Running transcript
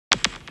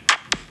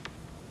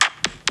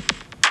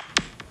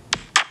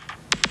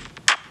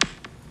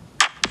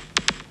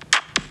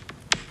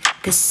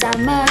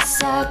Kasama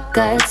sa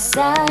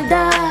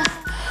kalsada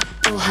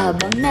o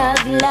habang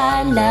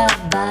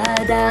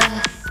naglalabada,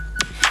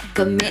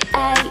 kami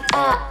ay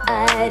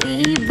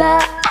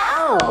aariba.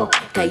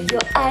 Kayo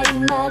ay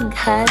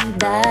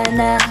maghanda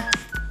na,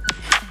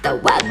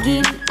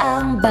 tawagin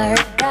ang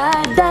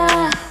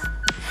barkada.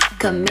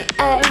 Kami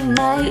ay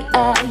may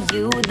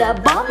ayuda,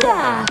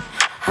 bongga.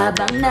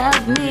 Habang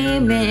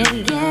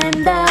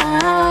nagmimerienda,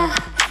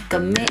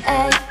 kami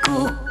ay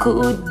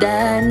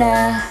kukuda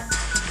na.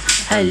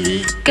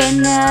 Halika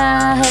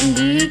na,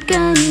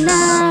 halika na,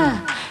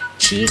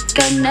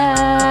 chika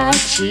na,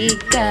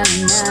 chika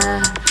na.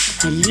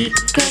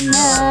 Halika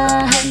na,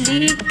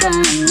 halika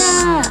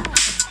na,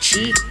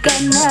 chika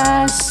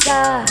na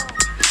sa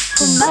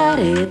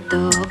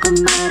kumarito,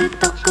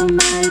 kumarito,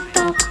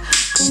 kumarito,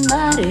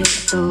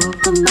 kumarito,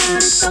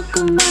 kumarito,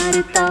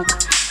 kumarito.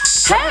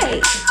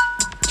 Hey!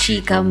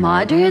 Chika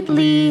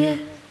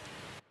moderately.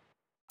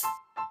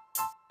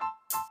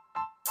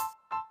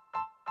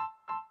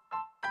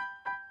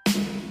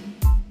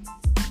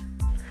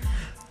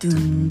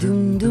 Dum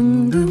dum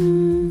dum dum.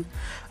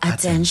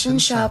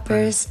 Attention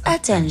shoppers,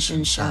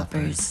 attention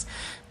shoppers.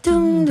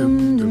 Dum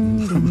dum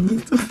dum dum.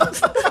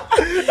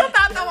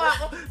 Natatawa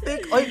ako.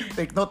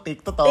 Take note to.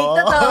 Take to.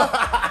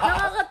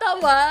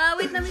 Nakakatawa.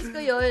 Wait, na-miss ko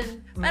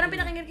yun. Parang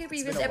pinakinggan ko yung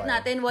previous app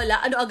natin,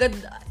 wala. Ano agad?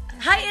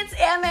 Hi, it's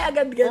Eme.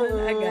 Agad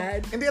ganun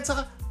agad. Hindi, at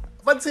saka,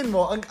 pansin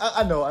mo, ang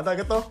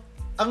taga to?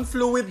 Ang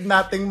fluid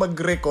nating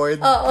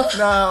mag-record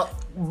na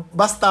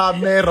basta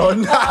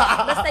meron.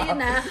 Basta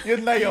yun na.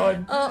 Yun na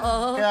yun.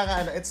 Oo. Kaya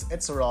nga,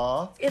 it's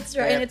raw. It's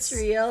raw and it's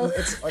real.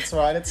 It's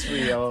raw and it's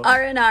real.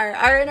 R&R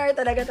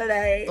talaga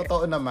today.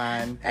 Totoo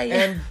naman. Ayun.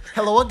 And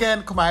hello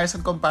again, Kumaris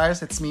and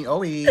Compares. It's me,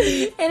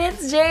 Owie. And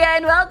it's Jaya,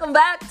 and welcome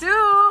back to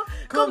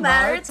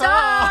Kumar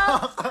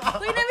Talk!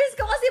 Uy, na-miss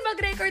ko kasi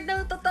mag-record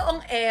ng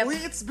totoong F. Uy,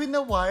 it's been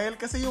a while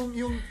kasi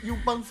yung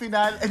pang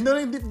final,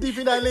 hindi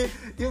finale,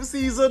 yung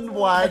season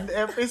 1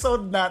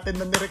 episode natin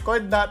na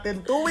ni-record natin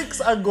 2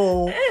 weeks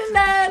ago.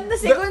 Na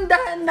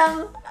segundahan ng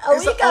a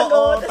week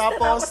ago,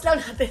 tapos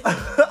lang natin.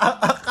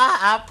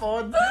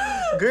 Kahapon.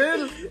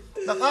 Girl,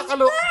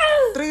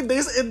 3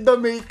 days in the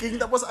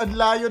making, tapos ang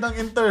layo ng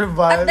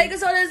interval. At dahil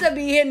gusto ko lang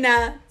sabihin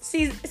na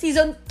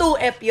season 2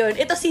 ep yun.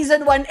 Ito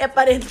season 1 ep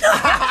pa rin.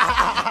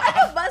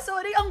 Ano ba?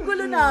 Sorry, ang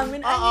gulo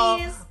namin.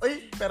 Anis.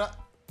 Uy, pero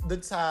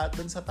dun sa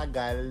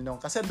tagal nung,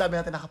 kasi ang dami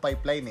natin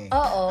naka-pipeline eh.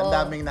 Oo. Ang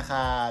daming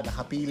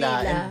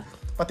nakapila. And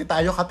pati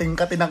tayo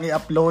kating-kati nang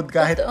i-upload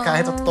kahit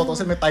sa totoo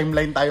may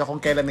timeline tayo kung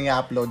kailan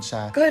i-upload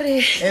siya.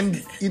 Correct. And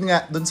yun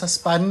nga, dun sa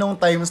span nung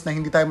times na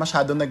hindi tayo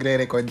masyadong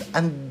nagre-record,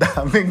 ang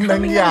daming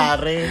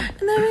nangyari.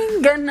 Ang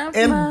daming ganap,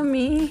 And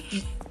mami.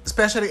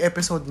 Especially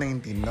episode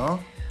 19, no?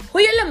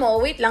 Huy, alam mo,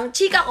 wait lang.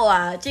 Chika ko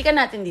Chika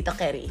natin dito,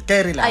 Kerry.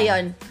 Kerry lang.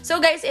 Ayun. So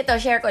guys, ito,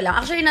 share ko lang.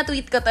 Actually,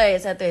 na-tweet ko to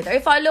sa Twitter.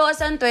 Follow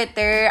us on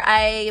Twitter.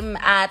 I'm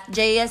at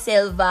Jaya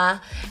Silva.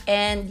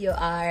 And you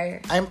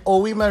are? I'm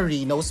Owie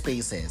Marie, no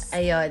spaces.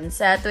 Ayun.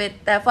 Sa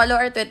Twitter, follow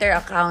our Twitter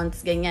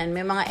accounts. Ganyan.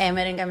 May mga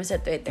eme rin kami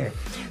sa Twitter.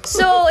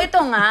 So,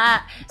 ito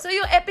nga. So,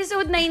 yung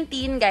episode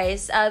 19,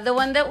 guys, the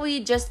one that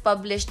we just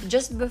published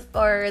just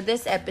before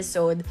this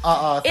episode.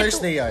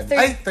 Thursday yun.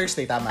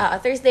 Thursday,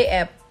 tama. Thursday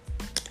ep.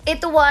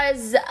 It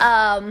was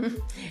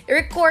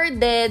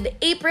recorded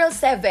April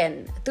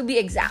 7, to be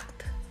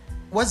exact.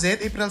 Was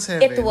it April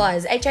 7? It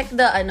was. I checked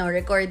the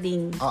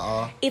recording.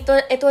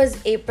 It was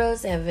April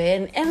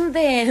 7. And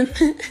then,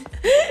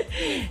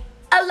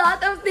 a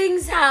lot of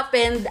things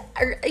happened,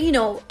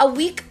 a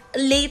week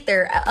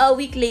later,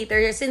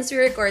 since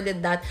we recorded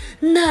that,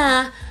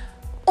 na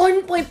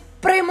on point,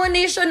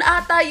 premonition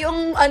ata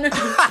yung,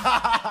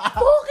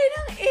 okay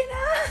ng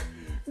ina.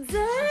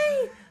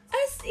 Day!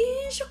 As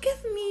in,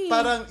 shooketh me.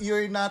 Parang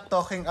you're not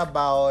talking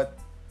about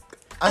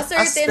a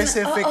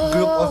specific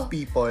group of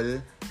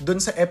people dun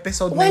sa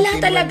episode 19 wala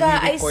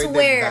talaga, when we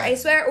recorded that. I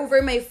swear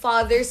over my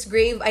father's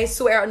grave. I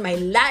swear on my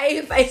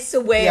life. I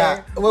swear.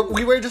 Yeah, well,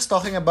 we were just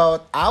talking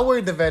about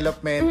our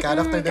development,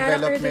 character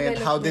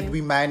development, how did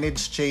we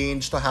manage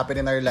change to happen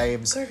in our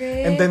lives. Correct.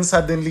 And then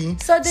suddenly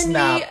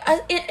snap.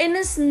 In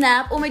a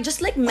snap,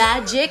 just like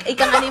magic,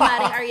 ika nga ni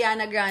Maring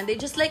Ariana Grande,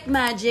 just like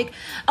magic,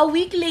 a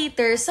week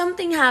later,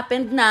 something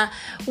happened na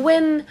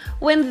when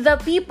the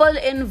people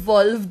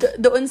involved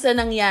doon sa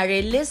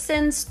nangyari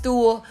listen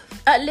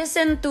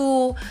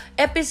to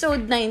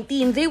episode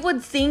 19, they would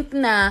think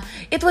na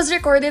it was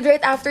recorded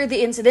right after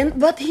the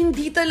incident, but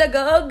hindi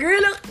talaga.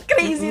 Girl,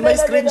 crazy May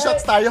talaga.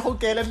 screenshots tayo kung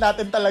kailan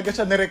natin talaga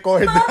siya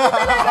ni-record.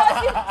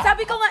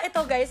 Sabi ko nga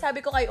ito, guys,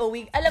 sabi ko kay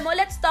Owie, alam mo,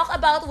 let's talk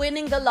about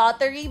winning the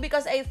lottery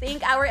because I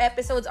think our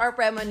episodes are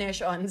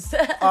premonitions.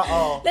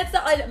 Let's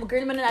talk,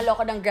 girl, mananalo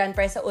ko ng grand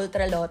prize sa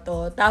Ultra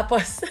Lotto.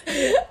 Tapos,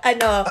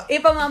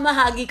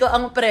 ipamamahagi ko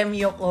ang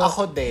premyo ko.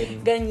 Ako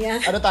din.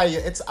 Ganyan.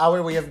 It's our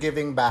way of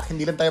giving back.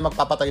 Hindi lang tayo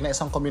magpapatayo ng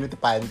isang community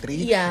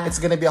pantry. Yeah. It's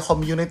gonna be a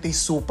community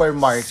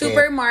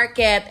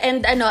supermarket.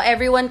 And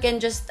everyone can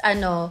just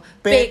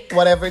pick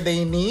whatever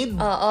they need.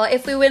 Oo,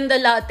 if we win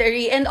the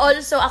lottery. And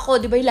also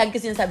ako, di ba yung lagi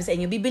ko sinasabi sa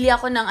inyo,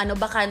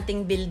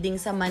 bakanting building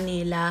sa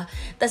Manila,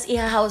 tas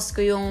iha-house ko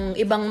yung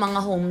ibang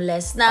mga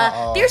homeless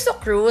na Tears of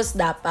Cruz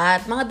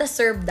dapat, mga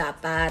deserve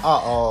dapat.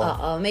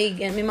 Oo, may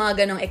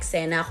mga ganong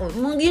eksena ako.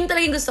 Yun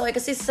talaga yung gusto ko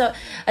kasi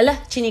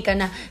chinika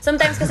na.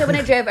 Sometimes kasi when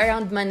I drive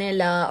around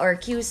Manila or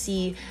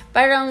QC,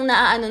 parang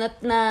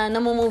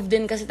namumove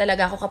din kasi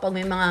talaga ako kapag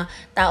may mga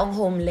taong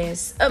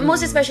homeless.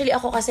 Most especially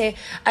ako kasi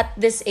at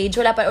this age,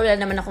 wala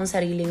naman akong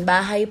sariling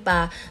bahay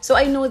pa. So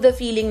I know the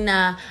feeling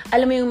na,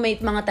 alam mo yung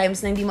may mga times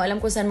na hindi mo alam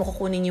kung saan mo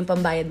kukunin yung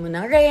pambayad mo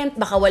ng rent,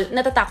 baka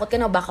natatakot ka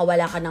na baka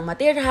wala ka ng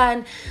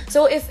matirhan.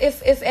 So if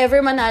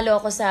ever manalo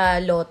ako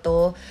sa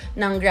loto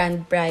ng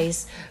grand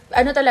prize,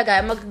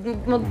 talaga,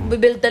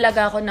 mag-build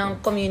talaga ako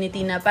ng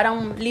community na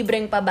parang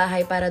libreng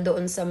pabahay para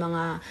doon sa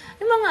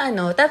yung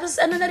mga Tapos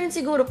na rin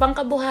siguro,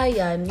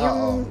 pangkabuhayan,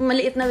 yung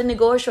maliit na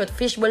negosyo,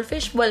 fishball,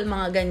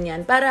 mga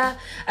ganyan, para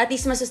at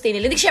least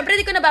ma-sustainable. Siyempre,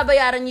 di ko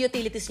nababayaran yung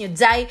utilities nyo.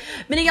 Zay,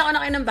 binigyan ko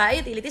na kayo ng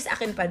bahay, utilities,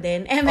 akin pa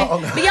din.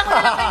 Bigyan ko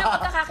na lang kayo ng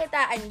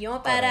pagkakakitaan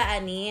nyo para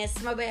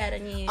mabayaran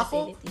nyo yung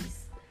utilities.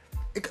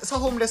 Sa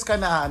homeless ka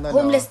na,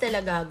 Homeless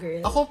talaga, girl.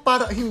 Ako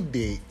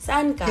hindi.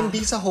 Saan ka?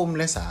 Hindi sa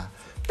homeless,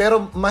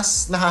 Pero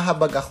mas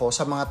nahahabag ako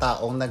sa mga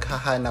taong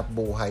naghahanap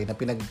buhay na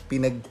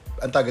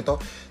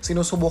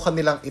sinusubukan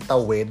nilang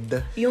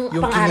itawid yung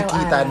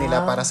kinikita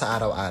nila para sa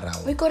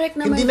araw-araw. Uy, correct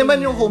naman. Hindi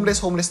naman yung homeless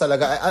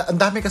talaga. Ang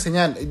dami kasi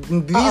niyan.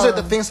 These are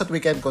the things that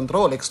we can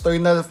control.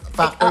 External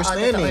factors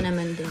na yun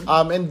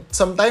and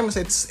sometimes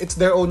it's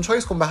their own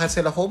choice kung bakit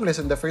sila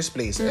homeless in the first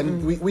place. And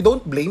we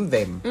don't blame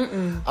them.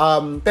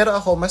 Pero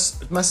ako,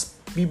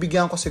 mas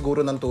bibigyan ko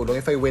siguro ng tulong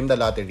if I win the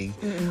lottery.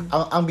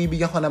 Ang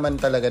bibigyan ko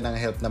naman talaga ng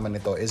help naman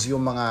ito is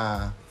yung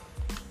mga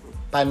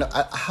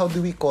how do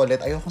we call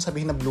it? Ayokong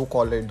sabihin na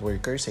blue-collared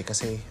workers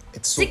kasi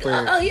it's super...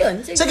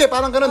 Yun. Sige,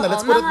 parang ganun na.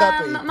 Let's put it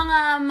that way.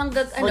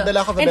 For the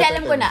lack of a better term.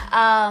 Alam ko na.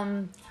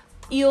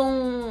 Yung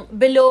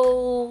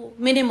below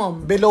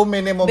minimum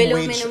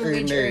wage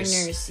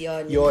earners.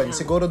 Yun.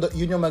 Siguro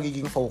yun yung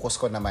magiging focus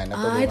ko naman na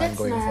tulungan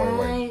going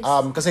forward.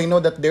 Kasi I know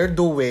that they're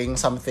doing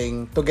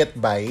something to get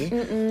by.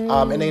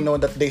 And I know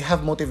that they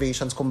have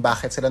motivations kung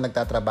bakit sila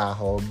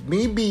nagtatrabaho.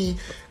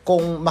 Maybe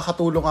kung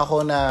makatulong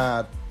ako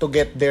na to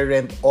get their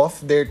rent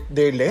off their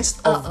list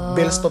of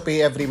bills to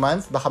pay every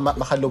month, baka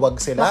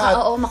makaluwag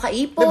sila.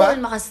 Makaipon, diba?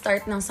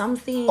 Maka-start ng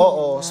something.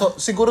 So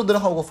siguro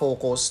doon ako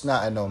focus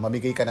na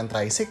mamigay ka ng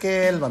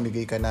tricycle,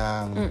 mamigay ka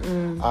ng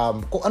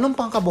kung anong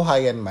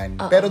pangkabuhayan man.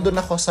 Pero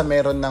doon ako sa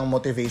meron ng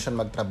motivation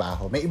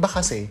magtrabaho. May iba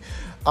kasi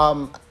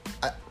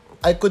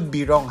I could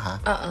be wrong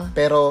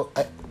pero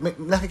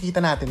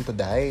nakikita natin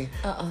today.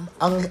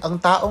 Ang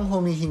taong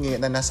humihingi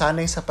na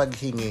nasanay sa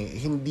paghingi,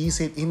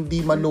 hindi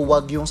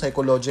maluwag yung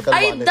psychological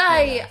wallet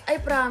nila. I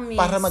promise.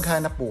 Para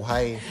maghanap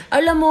buhay.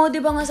 Alam mo,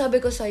 'di ba nga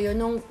sabi ko sa iyo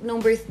nung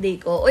birthday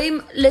ko,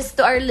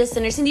 to our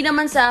listeners, hindi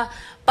naman sa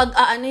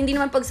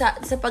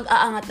sa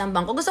pag-aangat ng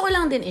bangko. Gusto ko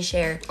lang din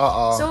i-share.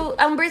 So,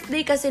 ang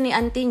birthday kasi ni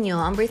auntie nyo,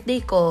 ang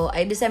birthday ko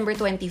ay December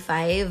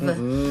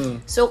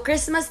 25. So,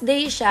 Christmas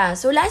Day siya.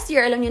 So, last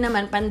year, alam nyo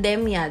naman,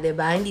 pandemya,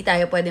 diba? Hindi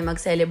tayo pwede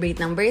mag-celebrate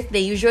ng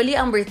birthday. Usually,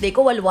 ang birthday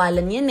ko,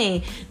 walwalan yun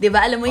eh.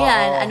 Diba? Alam mo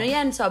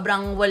yan?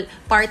 Sobrang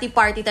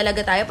party-party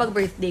talaga tayo pag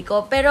birthday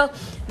ko. Pero,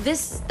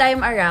 this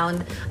time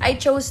around, I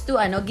chose to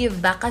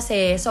give back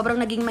kasi sobrang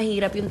naging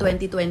mahirap yung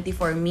 2020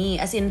 for me.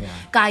 As in,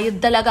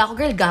 kayod talaga ako,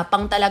 girl.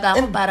 Gapang talaga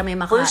ako para may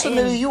makain.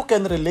 Personally, you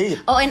can relate.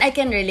 And I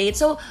can relate.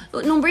 So,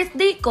 nung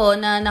birthday ko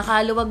na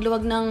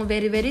nakaluwag-luwag ng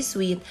very, very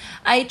sweet,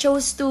 I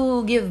chose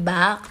to give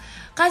back.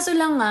 Kaso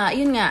lang nga,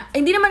 yun nga,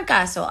 hindi naman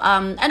kaso,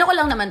 ko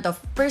lang naman to,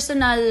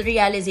 personal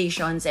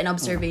realizations and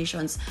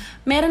observations.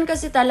 Meron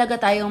kasi talaga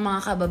tayong mga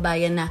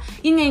kababayan na,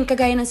 yun nga yung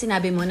kagaya ng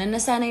sinabi mo, na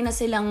nasanay na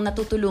silang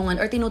natutulungan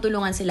or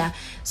tinutulungan sila.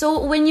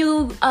 So, when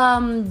you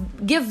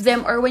give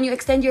them or when you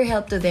extend your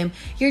help to them,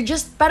 you're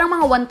just, parang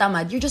mga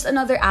one-tamad, you're just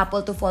another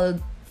apple to fall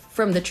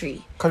from the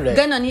tree. Correct.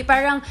 Ganon,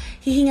 parang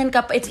hihingan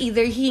ka pa, it's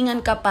either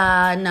hihingan ka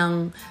pa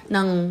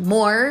ng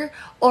more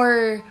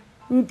or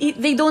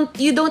you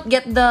don't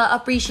get the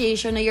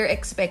appreciation na you're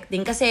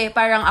expecting. Kasi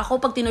parang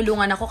ako, pag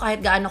tinulungan ako,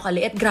 kahit gaano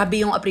kaliit,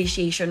 grabe yung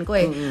appreciation ko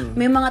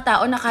May mga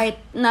tao na kahit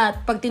na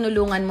pag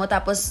tinulungan mo,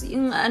 tapos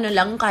yung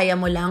lang, kaya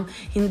mo lang,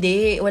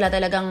 hindi, wala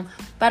talagang,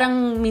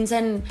 parang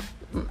minsan,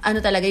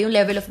 talaga, yung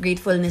level of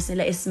gratefulness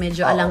nila is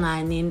medyo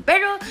alanganin.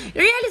 Pero,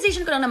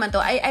 realization ko lang naman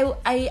to,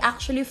 I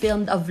actually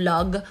filmed a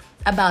vlog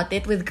about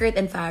it with Kurt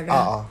and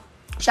Farah.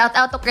 Shout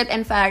out to Kurt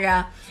and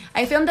Farah.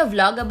 I filmed a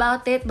vlog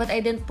about it, but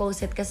I didn't post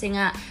it kasi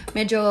nga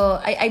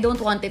medyo I don't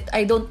want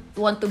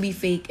to be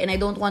fake and I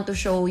don't want to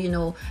show,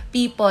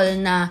 people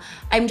na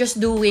I'm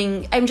just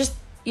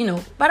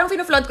parang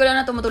fino-flood ko lang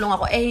na tumutulong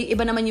ako.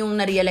 Iba naman yung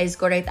na-realize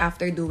ko right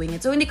after doing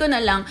it. So, hindi ko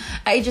na lang,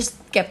 I just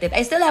kept it.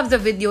 I still have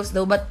the videos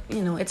though, but,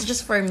 it's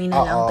just for me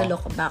na lang to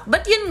look back.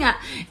 But yun nga,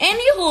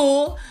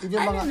 anywho,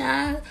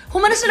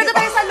 humanas talaga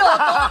tayo sa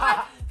loto.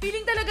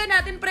 Feeling talaga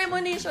natin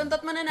premonition at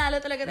mananalo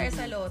talaga tayo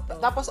sa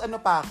loto. Tapos ano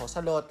pa ako, sa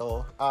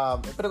loto,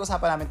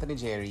 pinag-usapan namin ito ni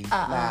Jerry,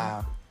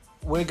 na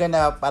we're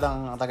gonna,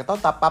 parang,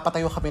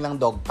 papatayo kami ng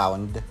dog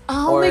pound.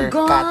 Oh or my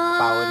gosh! Cat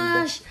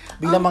pound.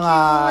 Bilang mga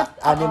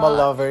animal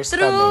lovers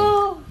True. kami.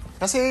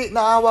 Kasi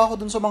naawa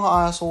ko dun sa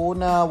mga aso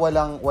na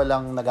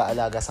walang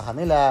nag-aalaga sa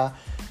kanila.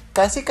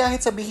 Kasi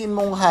kahit sabihin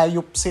mong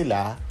hayop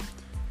sila,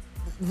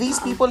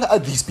 these people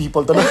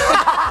talaga.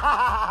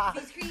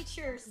 These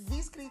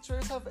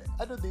creatures have,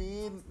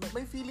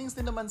 may feelings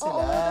din naman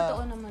sila. Oo,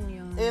 totoo naman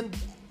yun. And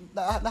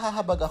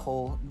nakahabag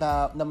ako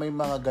na may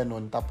mga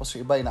ganun. Tapos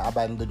yung iba yung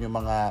na-abandon yung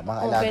mga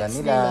alaga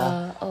nila.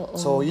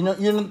 So, yun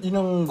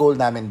yung goal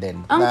namin din.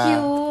 Ang na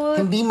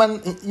cute! Hindi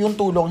man, yung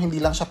tulong, hindi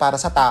lang siya para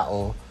sa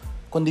tao,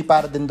 kundi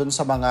para din dun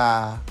sa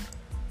mga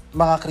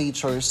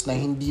creatures na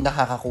hindi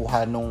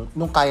nakakakuha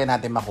nung kaya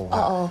natin makuha.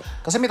 Oo.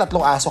 Kasi may 3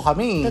 aso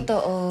kami.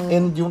 Totoo.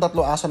 And yung 3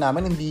 aso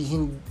namin,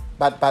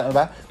 paano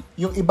ba?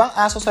 Yung ibang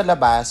aso sa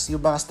labas,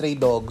 yung mga stray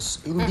dogs,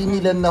 hindi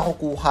nila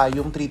nakukuha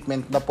yung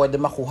treatment na pwede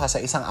makuha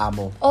sa isang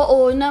amo.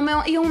 Oo, na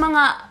yung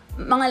mga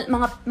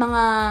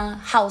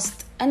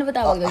housed, ano ba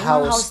tawag doon?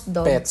 House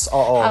dogs. Pets,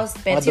 oo. House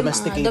pets,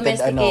 mga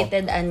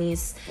domesticated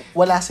anis.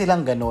 Wala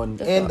silang ganun.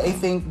 Totoo. And I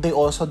think they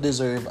also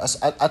deserve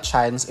a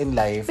chance in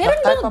life.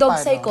 Meron bang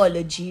dog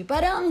psychology?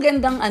 Parang ang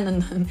gandang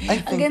nun. I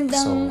think ang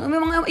gandang,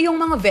 so.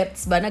 Yung mga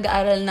vets ba,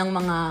 nag-aaral ng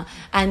mga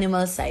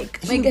animal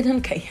psych? May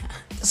ganun kaya?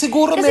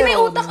 Siguro kasi meron. may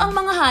utak ang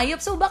mga hayop,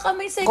 so baka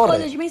may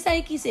psychology, may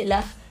psyche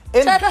sila.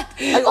 And Charot.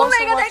 Oh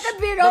my God, I watch,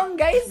 could be wrong,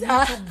 guys,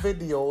 ha? YouTube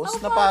videos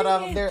na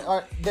parang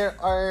there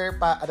are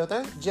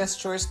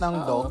gestures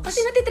ng dogs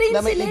kasi natitrain na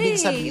may sila ibig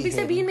sabihin. Ibig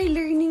sabihin may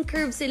learning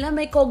curve sila,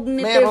 may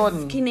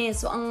cognitive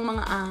kineso ang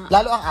mga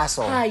lalo ang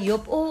aso.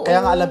 hayop. Oo.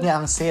 Kaya nga alam niya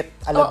ang sit,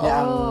 alam niya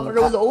ang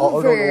roll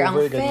over,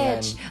 ang ganyan.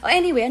 fetch.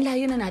 Anyway, ang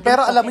layo na natin.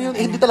 Pero alam mo yun,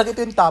 hindi talaga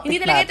ito yung topic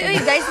hindi talaga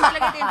natin. guys, hindi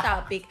talaga ito yung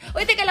topic.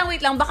 Teka lang,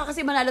 wait lang, baka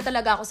kasi manalo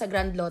talaga ako sa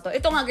Grand Lotto.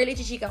 Ito nga, girl,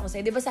 ichichika ko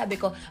sa'yo. Di ba sabi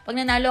ko, pag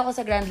nanalo ako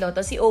sa Grand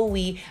Lotto, si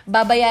Owie,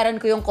 babayaran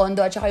ko yung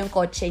condo at saka yung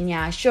kotse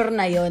niya. Sure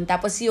na yun.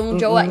 Tapos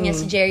yung jowa niya,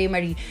 si Jerry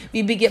Marie,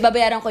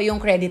 babayaran ko yung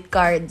credit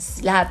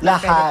cards. Lahat ng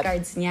credit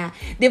cards niya.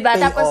 Diba?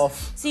 Pay Tapos,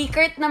 off. si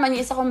Kurt naman,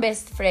 yung isa kong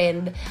best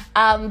friend,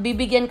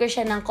 bibigyan ko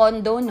siya ng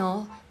condo,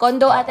 no?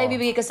 Condo ata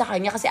ibibigay ko sa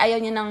kanya kasi ayaw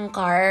niya ng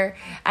car,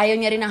 ayaw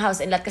niya rin ng house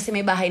and lot kasi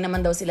may bahay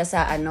naman daw sila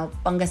sa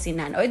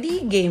Pangasinan. O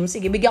di game,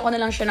 sige, bigyan ko na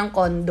lang siya ng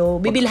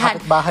condo.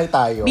 Bibilhan. Bahay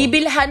tayo.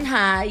 Bibilhan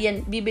ha,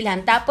 yan,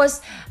 bibilhan.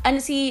 Tapos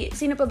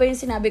sino pa ba yung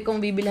sinabi kong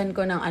bibilhan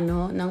ko ng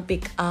ng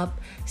pick up?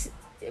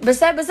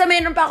 Basta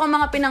mayroon pa akong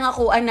mga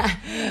pinangakuan na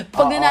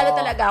pag nanalo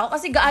talaga ako.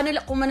 Kasi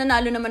kung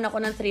mananalo naman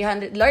ako ng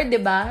 300, Lord,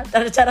 diba?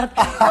 Charot.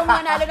 Kung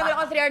mananalo naman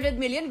ako ng 300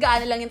 million,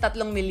 gaano lang yung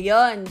 3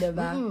 million,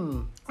 diba?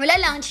 Wala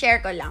lang,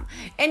 share ko lang.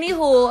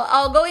 Anywho,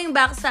 going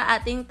back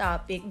sa ating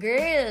topic,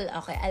 girl,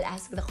 okay, I'll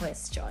ask the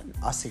question.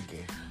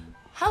 Sige.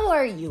 How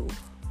are you?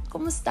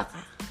 Kumusta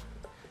ka?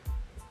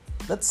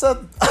 That's a...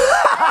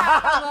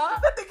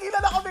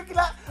 Natigilan ako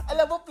bigla.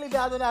 Alam mo,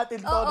 pligado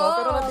natin to, no?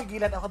 Pero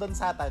natigilan ako dun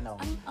sa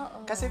tanong.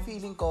 Kasi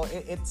feeling ko,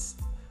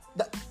 it's...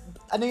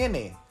 ano yan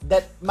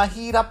that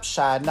mahirap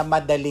siya na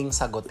madaling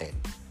sagutin.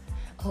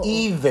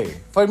 Either.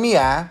 For me,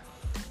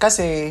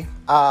 kasi,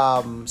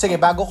 sige,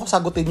 bago ko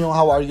sagutin yung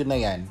how are you na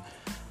yan,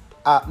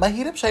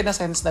 mahirap siya in a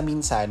sense na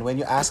minsan when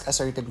you ask a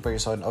certain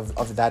person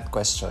of that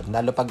question,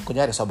 lalo pag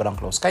kunyari sobrang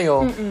close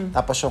kayo,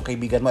 tapos yung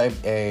kaibigan mo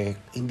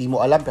hindi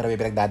mo alam pero may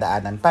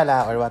pinagdadaanan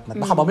pala or what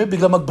not. Baka mamaya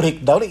bigla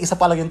mag-breakdown, isa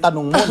pa lang yung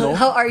tanong mo, no?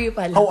 How are you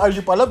pala? How are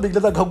you pala?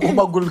 Bigla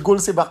nagagumagulgul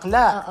si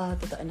bakla. Oo,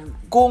 totoo naman.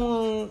 Kung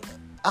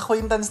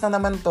acquaintance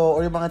na naman to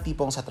or yung mga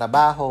tipong sa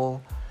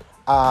trabaho,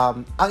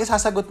 ang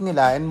isasagot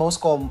nila and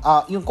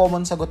yung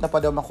common sagot na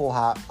pwede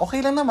makuha,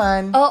 okay lang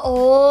naman.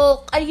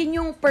 Oo,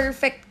 ayun yung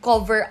perfect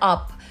cover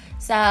up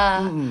sa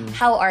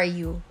how are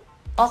you.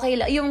 Okay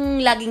lang,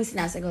 yung laging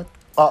sinasagot.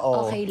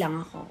 Oo. Okay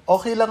lang ako.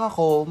 Okay lang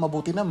ako,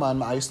 mabuti naman,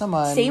 maayos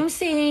naman.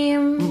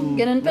 Same.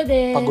 Ganun pa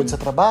din. Pagod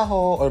sa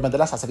trabaho, or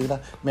madalas sasabihin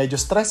na,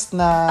 medyo stressed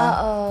na.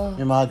 Oo.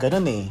 Yung mga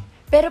ganun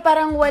Pero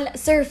parang wala,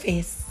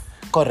 surface.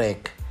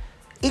 Correct.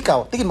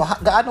 Ikaw, tingin mo,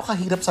 gaano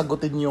kahirap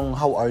sagutin yung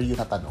how are you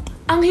na tanong?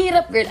 Ang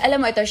hirap, girl.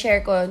 Alam mo, ito,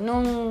 share ko.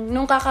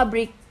 Nung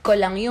kaka-break ko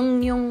lang,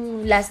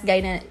 yung last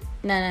guy na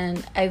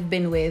I've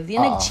been with,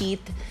 yung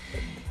nag-cheat.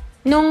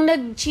 Nung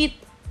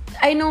nag-cheat,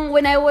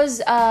 when I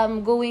was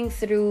going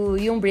through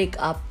yung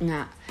breakup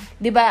nga,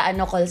 di ba,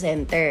 call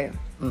center.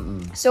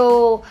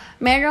 So,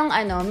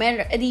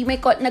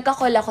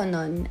 nagka-call ako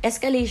nun,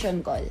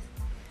 escalation call.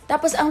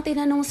 Tapos, ang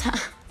tinanong sa...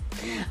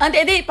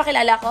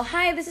 pakilala ko,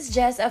 hi, this is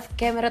Jess of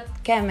Kemerot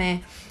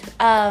Keme,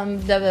 blah,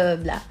 blah, blah,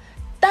 blah.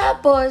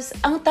 Tapos,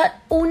 ang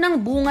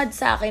unang bungad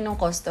sa akin ng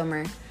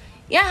customer,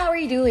 yeah, how are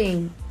you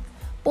doing?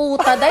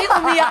 Puta, day,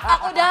 umiyak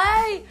ako,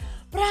 day!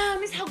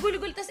 Promise,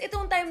 hagulugol. Tapos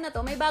itong time na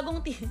to, may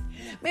bagong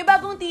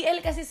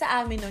TL kasi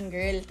sa amin nun,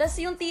 girl. Tapos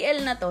yung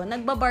TL na to,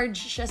 nagbabarge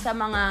siya sa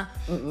mga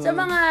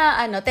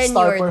tenured.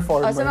 Star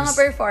performers. Sa mga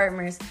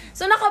performers.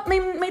 So,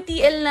 may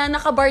TL na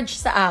nakabarge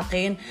sa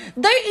akin.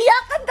 Day,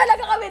 iyakan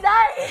talaga kami,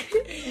 day!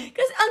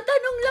 Kasi ang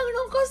tanong lang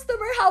ng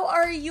customer, how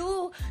are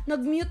you?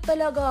 Nag-mute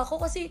talaga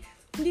ako kasi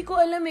hindi ko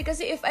alam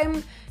kasi if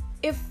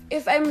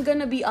I'm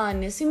gonna be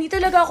honest, hindi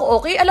talaga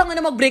ako okay. Alam nga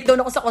na mag-breakdown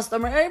ako sa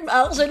customer. I'm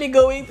actually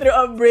going through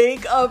a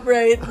breakup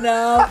right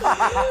now.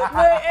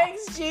 My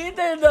ex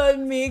cheated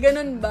on me.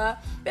 Ganun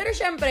ba? Pero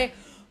syempre,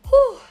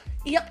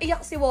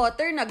 iyak-iyak si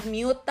Water,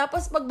 nag-mute.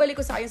 Tapos pagbalik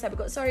ko sa kanya, sabi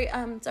ko, sorry,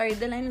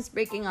 the line is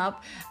breaking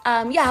up.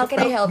 Yeah, how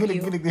can I help you?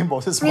 Ginig na yung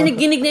boses mo.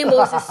 Ginig na yung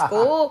boses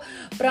ko.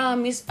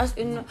 Promise, as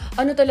in,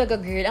 ano talaga,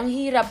 girl, ang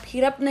hirap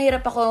na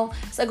hirap ako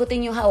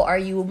sagutin yung how are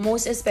you,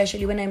 most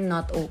especially when I'm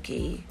not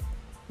okay.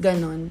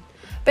 Ganon.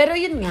 Pero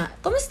yun nga,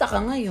 kumusta ka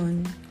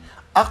ngayon?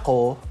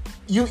 Ako,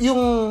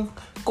 yung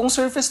kung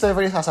surface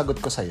level yung sasagot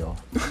ko sa'yo,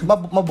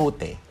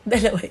 mabuti.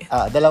 Dalawa yun.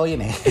 Dalawa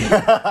yun eh.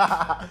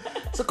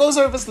 So, kung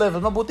surface level,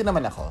 mabuti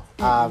naman ako.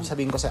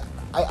 Sabihin ko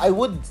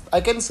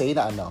I can say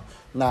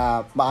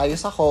na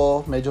maayos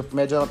ako,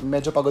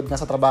 medyo pagod nga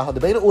sa trabaho.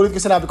 Diba? Yung ulit ko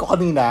sinabi ko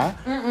kanina,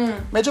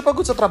 medyo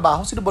pagod sa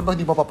trabaho. Sino ba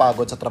hindi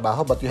mapapagod sa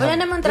trabaho? But wala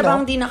namang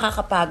trabaho hindi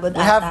nakakapagod.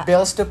 We have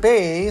bills to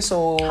pay,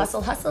 so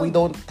hustle. we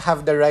don't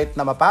have the right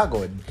na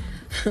mapagod.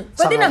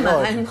 Pwede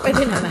naman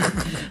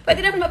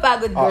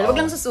mapagod, girl. Huwag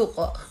lang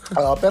susuko.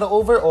 Pero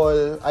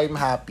overall, I'm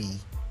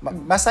happy.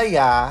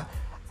 Masaya,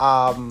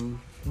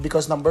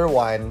 because number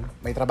one,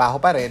 may trabaho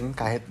pa rin,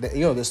 kahit,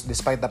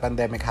 despite the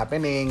pandemic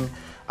happening,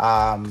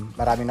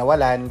 maraming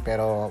nawalan,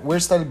 pero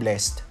we're still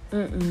blessed.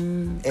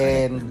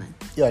 And,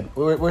 yun,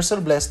 we're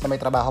still blessed na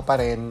may trabaho pa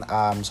rin.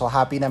 So,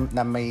 happy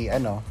na may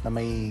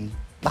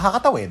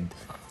nakakatawid.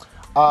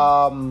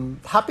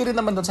 Happy rin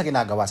naman dun sa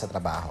ginagawa sa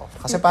trabaho.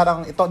 Kasi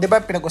parang ito, di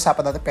ba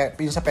pinag-usapan natin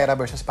yung sa Pera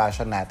versus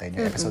Passion natin,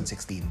 yung episode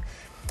 16.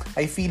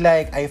 I feel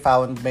like I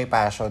found my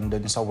passion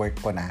dun sa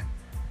work ko na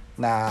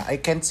I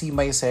can't see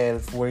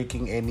myself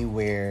working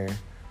anywhere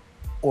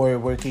or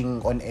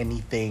working on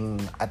anything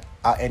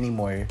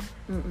anymore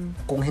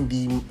kung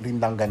hindi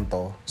rin lang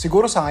ganito.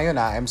 Siguro sa ngayon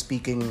I'm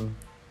speaking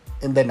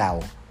in the now.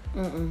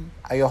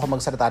 Ayoko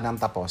magsalita ng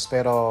tapos,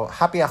 pero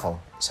happy ako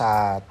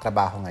sa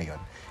trabaho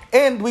ngayon.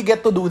 And we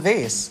get to do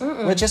this,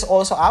 which is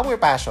also our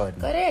passion.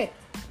 Correct.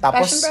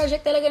 Tapos, passion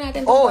project talaga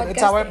natin itong podcast.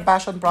 It's our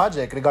passion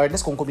project.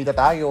 Regardless kung kumita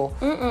tayo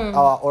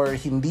or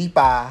hindi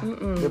pa.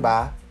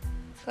 Diba?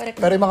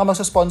 Correct. Pero yung mga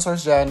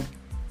magsusponsors dyan,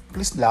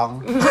 please lang.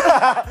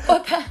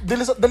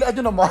 Dalian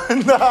nyo naman.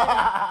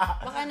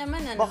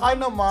 Baka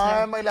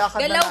naman, may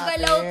lakad na natin.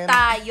 Galaw-galaw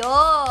tayo.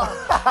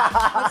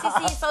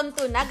 Magsi-season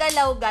 2 na,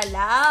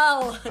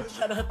 galaw-galaw.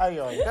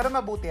 Ayun. Pero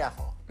mabuti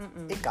ako.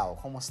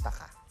 Ikaw, kumusta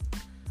ka?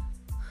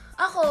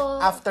 Ako.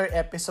 After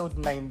episode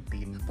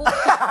 19.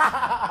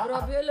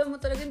 Grabe, alam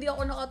mo talaga, hindi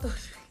ako nakatulog.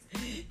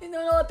 Hindi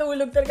ako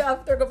nakatulog talaga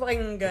after ko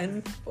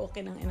pakinggan. Okay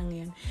nang inang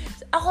yan.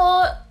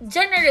 Ako,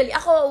 generally,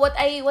 what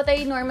I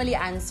normally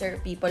answer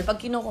people,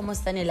 pag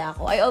kinukumusta nila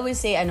ako, I always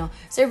say,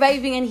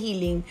 surviving and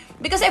healing.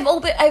 Because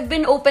I've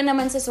been open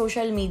naman sa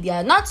social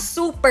media. Not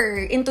super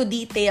into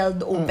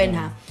detailed open,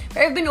 ha.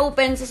 But I've been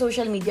open sa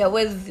social media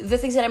with the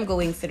things that I'm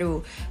going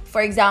through. For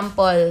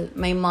example,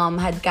 my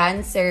mom had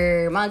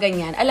cancer, mga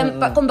ganyan.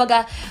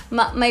 Kumbaga,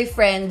 my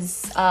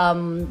friends,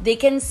 they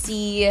can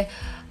see,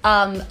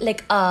 paano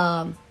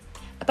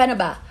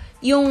ba?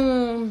 Yung,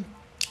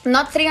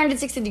 not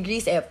 360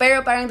 degrees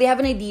pero parang they have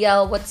an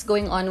idea what's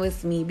going on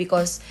with me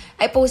because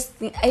I post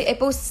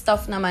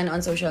stuff naman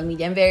on social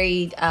media. I'm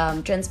very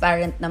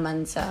transparent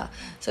naman sa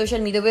social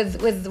media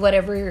with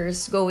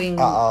whatever's going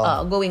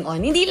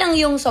on. Hindi lang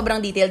yung sobrang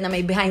detailed na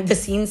may behind the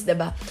scenes,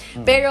 diba?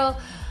 Pero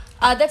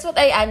that's what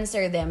I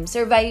answer them,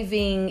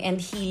 surviving and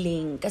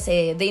healing.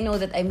 Kasi they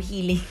know that I'm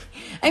healing.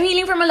 I'm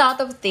healing from a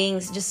lot of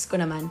things, just ko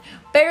naman.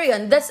 Pero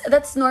yun,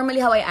 that's normally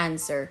how I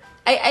answer.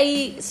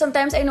 I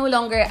sometimes I no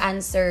longer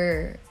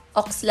answer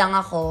ox lang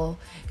ako.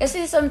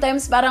 Kasi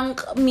sometimes parang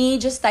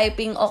me just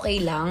typing okay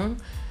lang.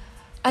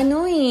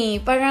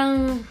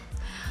 Parang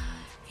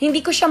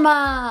hindi ko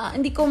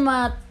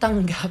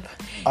matanggap.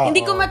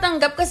 Hindi ko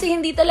matanggap kasi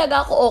hindi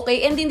talaga ako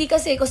okay and hindi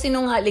kasi ako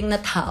sinungaling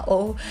na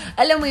tao.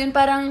 Alam mo yun,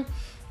 parang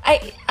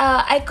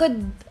I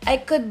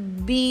could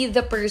be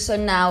the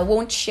person na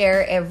won't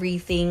share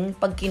everything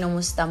pag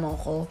kinumusta mo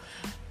ko.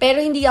 Pero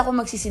hindi ako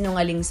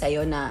magsisinungaling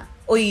sa'yo na,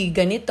 uy,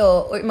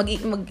 ganito, or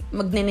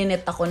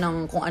magnenenet ako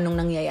ng kung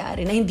anong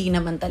nangyayari na hindi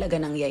naman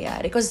talaga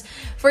nangyayari. Because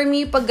for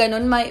me, pag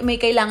ganun, may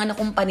kailangan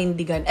akong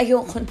panindigan.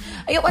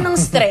 Ayoko ng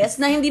stress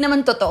na hindi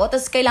naman totoo,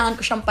 tapos kailangan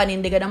ko siyang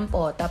panindigan ng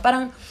pota.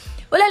 Parang,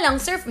 wala lang,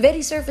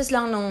 very surface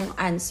lang nung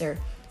answer.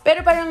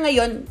 Pero parang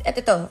ngayon,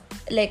 ito,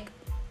 like,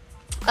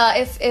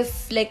 if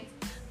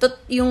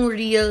yung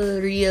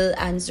real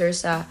answer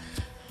sa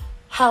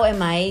how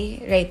am I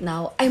right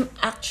now, I'm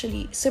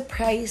actually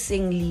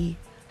surprisingly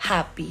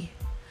happy.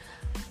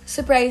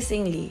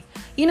 Surprisingly.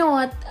 You know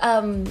what?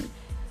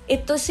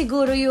 Ito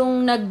siguro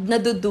yung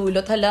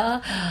nadudulot.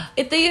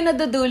 Ito yung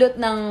nadudulot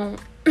ng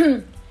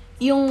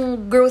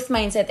yung growth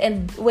mindset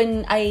and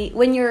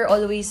when you're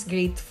always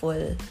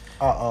grateful.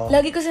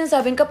 Lagi ko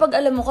sinasabing, kapag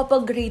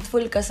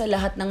grateful ka sa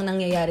lahat ng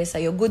nangyayari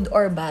sa'yo, good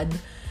or bad,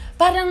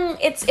 parang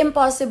it's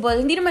impossible.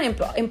 Hindi naman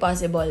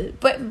impossible.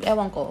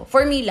 Ewan ko.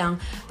 For me lang,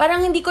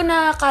 parang hindi ko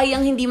na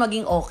kayang hindi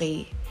maging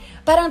okay.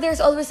 Parang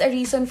there's always a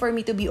reason for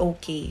me to be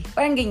okay.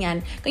 Parang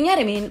ganyan.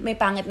 Kunyari, may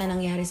pangit na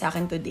nangyari sa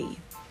akin today.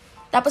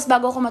 Tapos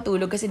bago ako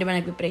matulog, kasi diba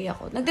nagpipray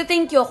ako,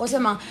 nagte-thank you ako sa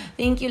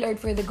thank you Lord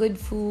for the good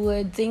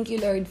food, thank you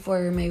Lord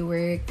for my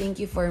work, thank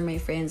you for my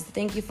friends,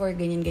 thank you for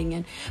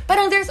ganyan-ganyan.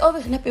 Parang there's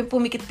always,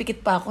 pumikit-pikit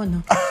pa ako,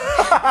 no?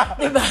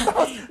 Diba?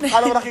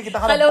 Alam mo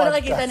nakikita ka ng podcast.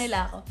 Nakikita nila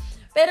ako.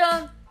 Pero,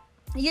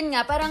 yun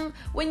nga, parang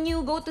when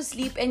you go to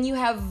sleep and you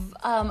have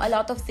a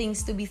lot of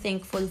things to be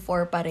thankful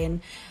for pa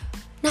rin,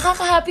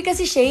 nakaka-happy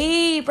kasi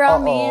siya,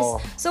 promise.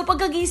 So,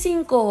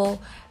 pagkagising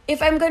ko, if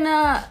I'm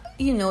gonna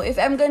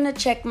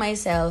check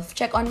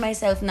on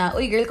myself na,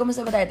 uy girl,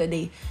 kumusta ba tayo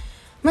today?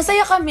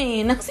 Masaya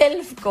kami ng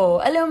self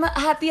ko. Alam mo,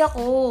 happy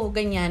ako,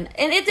 ganyan.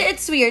 And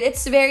it's weird.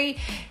 It's very,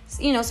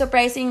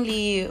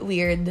 surprisingly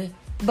weird.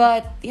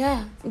 But,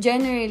 yeah,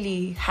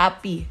 generally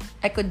happy,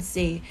 I could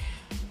say.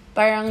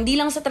 Parang, di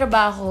lang sa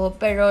trabaho,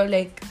 pero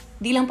like,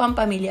 di lang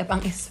pampamilya,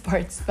 pang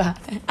sports pa.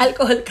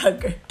 Alcohol ka,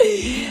 girl.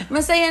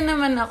 Masaya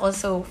naman ako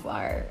so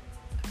far.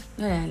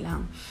 Wala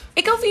lang.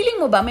 Ikaw, feeling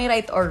mo ba may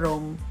right or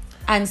wrong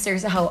answer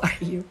sa how are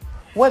you?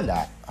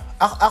 Wala.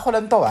 Ako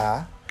lang to,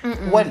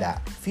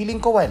 Wala. Feeling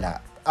ko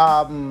wala.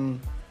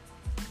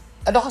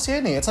 Kasi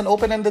yun it's an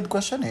open-ended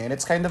question and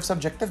it's kind of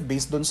subjective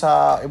based dun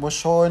sa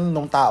emosyon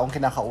ng taong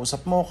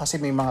kinakausap mo kasi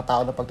may mga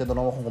tao na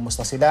pagtatanong mo kung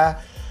kumusta sila.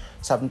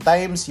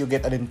 Sometimes you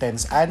get an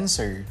intense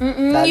answer.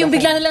 Yung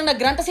bigla na lang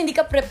nag-rant tas hindi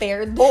ka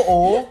prepared.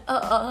 Oo.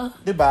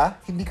 'Di ba?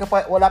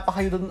 Wala pa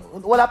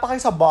kayo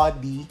sa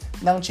body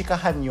ng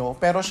chikahan nyo,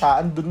 pero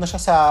siya andun na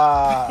siya sa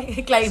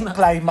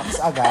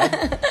climax agad.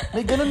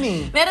 May ganun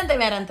eh. Meron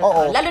to.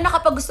 Lalo na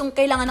kapag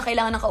kailangan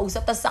ng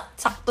kausap tas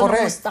sakto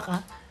na musta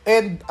ka.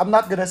 And I'm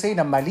not gonna say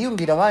na mali yung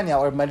ginawa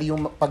niya or mali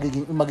yung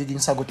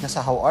magiging sagot niya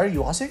sa how are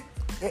you kasi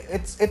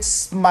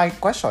it's my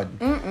question.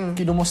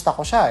 Kinumusta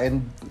ko siya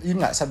and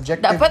yun nga,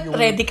 subjective. Dapat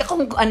ready ka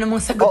kung ano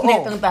mong sagot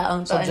nitong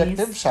taong to.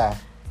 Subjective siya.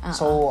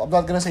 So, I'm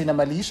not gonna say na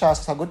mali siya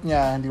sa sagot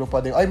niya. Hindi mo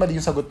pwede, mali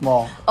yung sagot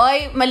mo.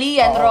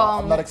 Mali yan,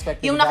 wrong. I'm not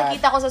expecting yung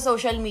nakikita ko sa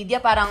social media,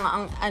 parang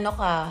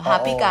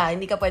happy ka,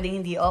 hindi ka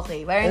pwedeng hindi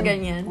okay. Parang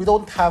ganyan. We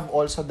don't have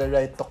also the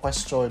right to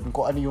question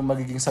kung ano yung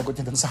magiging sagot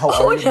niya dun sa how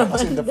are you.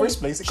 Kasi in the first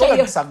place, ikaw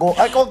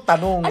nagsagot. Ikaw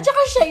tanong. At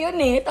saka siya yun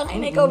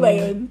tangina, ikaw ba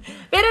yun?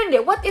 Pero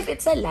hindi, what if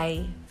it's a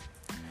lie?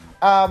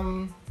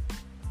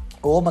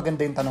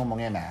 Maganda yung tanong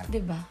mong yan,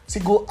 Diba?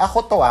 Siguro,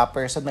 ako to,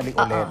 personally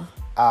ulit.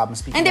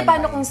 Hindi,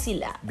 paano kung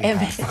sila?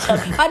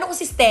 Paano kung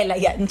si Stella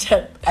yan?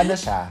 Ano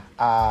siya,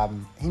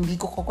 hindi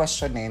ko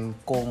questionin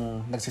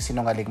kung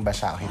nagsisinungaling ba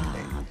siya o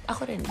hindi.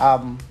 Ako rin.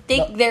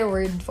 Take their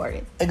word for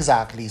it.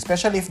 Exactly.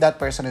 Especially if that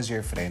person is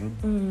your friend.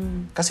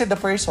 Kasi the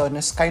person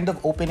is kind of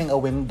opening a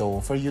window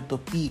for you to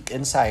peek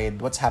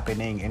inside what's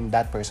happening in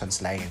that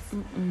person's life.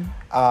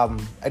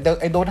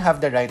 I don't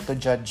have the right to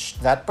judge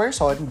that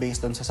person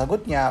based on sa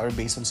sagot niya or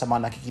based on sa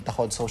mga nakikita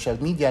ko on social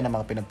media na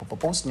mga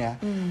pinagpo-post niya.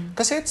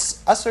 Kasi it's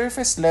a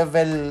surface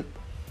level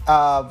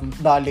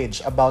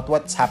knowledge about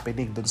what's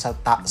happening dun sa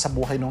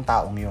buhay ng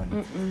taong yun.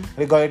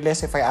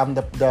 Regardless if I am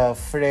the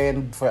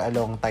friend for a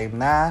long time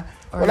na,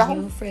 or a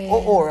new friend.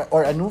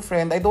 Or a new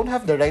friend, I don't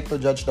have the right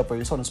to judge the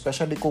person,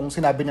 especially kung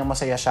sinabi niyang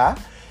masaya siya,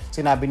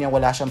 sinabi niyang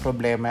wala siyang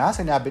problema,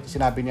 sinabi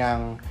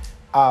niyang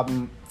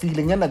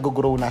feeling niya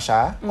nag-grow na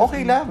siya,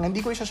 okay lang.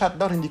 Hindi ko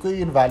i-shutdown, hindi ko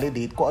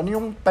i-invalidate kung ano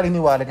yung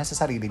paniniwala niya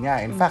sa sarili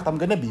niya. In fact, I'm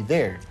gonna be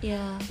there.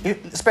 Yeah.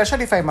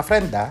 Especially if I'm a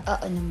friend,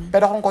 naman.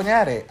 Pero kung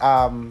kunyari,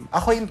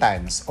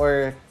 acquaintance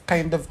or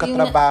kind of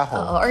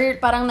katrabaho. Or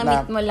parang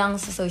na-meet mo lang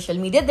sa social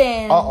media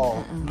din.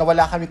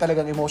 Nawala kami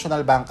talagang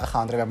emotional bank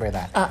account. Remember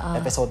that?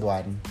 Episode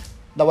 1.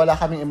 Nawala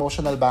kaming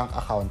emotional bank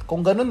account.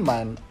 Kung ganun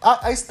man,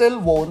 I still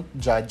won't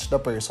judge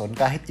the person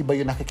kahit iba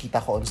yung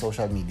nakikita ko on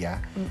social media.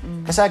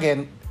 Kasi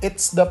again,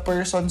 it's the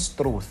person's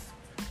truth.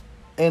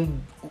 And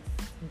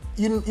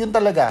yun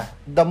talaga,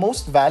 the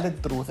most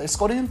valid truth is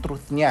kung ano yung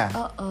truth niya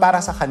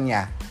para sa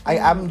kanya. I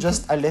am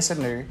just a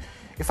listener.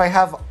 If I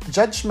have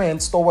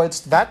judgments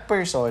towards that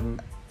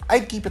person,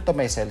 I'd keep it to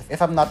myself if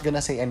I'm not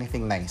gonna say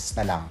anything nice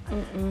na lang.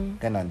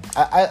 Ganon.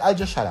 I'll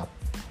just shut up.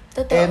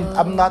 Totoo. And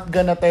I'm not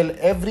gonna tell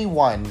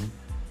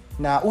everyone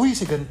na, uy,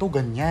 si ganito,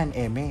 ganyan,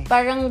 eme.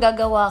 Parang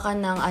gagawa ka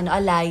ng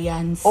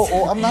alliance.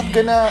 I'm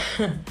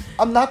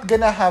not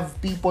gonna have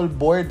people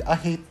board a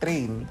hate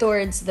train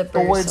towards the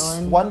person. Towards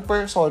one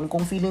person,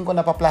 kung feeling ko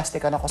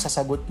napaplastikan ako sa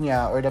sagot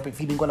niya or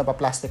feeling ko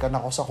napaplastikan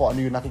ako sa kung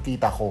ano yung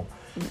nakikita ko.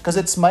 Because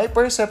it's my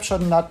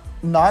perception, not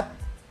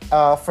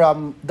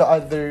from the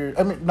other,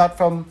 not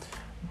from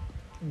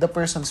the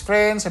person's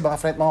friends,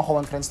 mga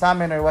common friends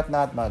namin or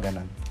whatnot, mga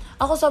ganun.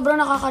 Ako sobrang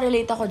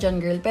nakaka-relate ako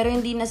dyan, girl. Pero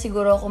hindi na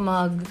siguro ako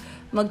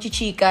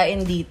magchichika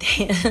in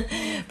detail.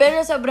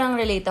 Pero sobrang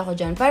relate ako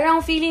dyan.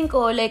 Parang feeling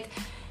ko, like,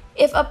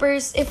 if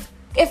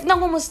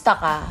nangumusta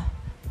ka,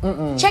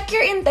 check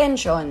your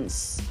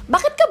intentions.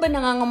 Bakit ka ba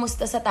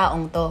nangangumusta sa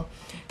taong to?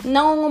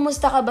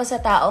 Nangungumusta ka ba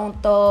sa taong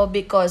to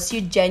because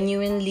you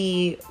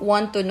genuinely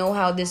want to know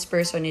how this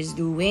person is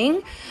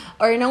doing?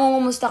 Or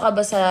nangungumusta ka ba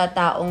sa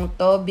taong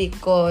to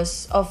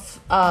because of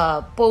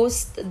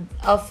post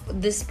of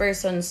this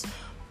person's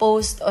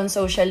post on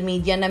social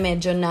media na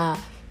medyo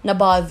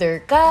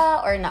na-bother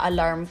ka or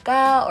na-alarm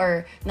ka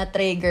or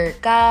na-trigger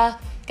ka?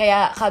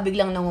 Kaya ka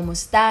biglang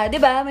nangumusta. 'Di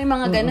ba? May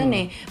mga ganun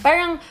eh.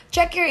 Parang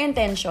check your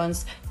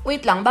intentions.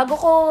 Wait lang, bago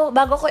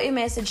ko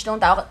i-message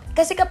tong tao.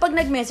 Kasi kapag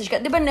nag-message ka,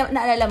 'di ba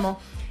naalala mo,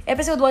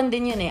 episode 1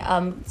 din 'yun eh.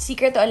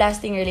 Secret to a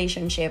lasting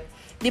relationship.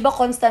 'Di ba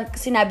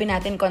sinabi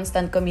natin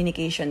constant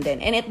communication din.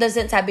 And it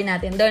doesn't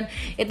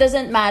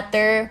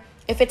matter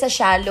if it's a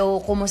shallow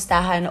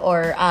kumustahan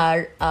or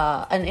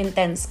an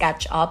intense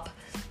catch up.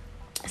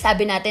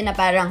 Sabi natin na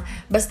parang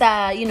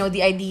basta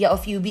the idea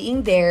of you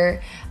being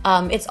there,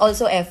 it's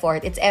also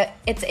effort. It's a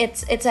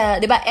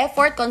 'di ba,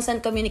 effort,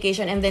 constant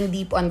communication, and then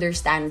deep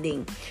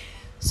understanding.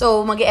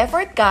 So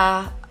mag-effort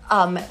ka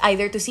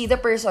either to see the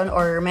person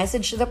or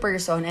message the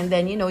person, and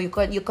then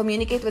you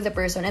communicate with the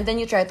person, and then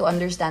you try to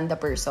understand the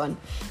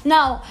person.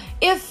 Now,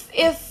 if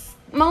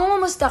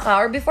mangungumusta ka,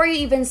 or before you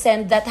even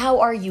send that how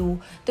are you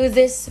to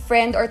this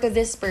friend or to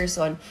this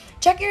person,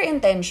 check your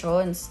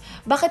intentions.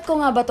 Bakit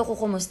ko nga ba to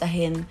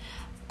kukumustahin?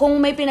 Kung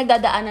may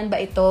pinagdadaanan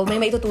ba ito, may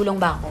maitutulong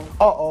ba ako?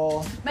 Oo.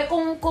 May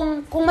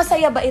kung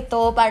masaya ba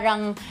ito,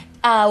 parang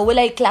will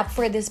I clap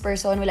for this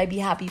person? Will I be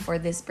happy for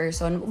this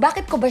person?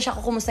 Bakit ko ba siya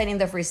kukumustahin in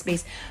the first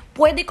place?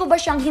 Pwede ko ba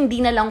siyang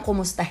hindi na lang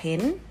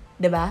kumustahin?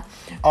 'Di ba?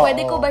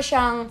 Pwede ko ba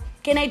siyang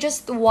can I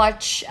just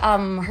watch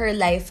her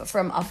life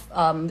from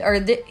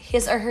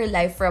his or her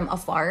life from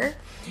afar?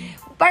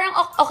 Parang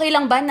okay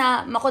lang ba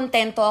na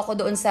makontento ako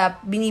doon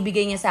sa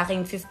binibigay niya sa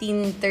akin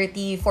 15,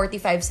 30,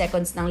 45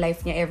 seconds ng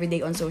life niya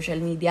everyday on social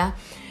media?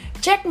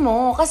 Check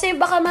mo. Kasi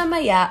baka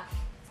mamaya,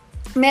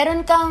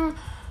 meron kang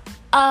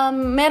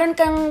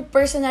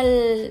personal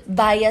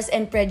bias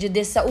and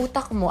prejudice sa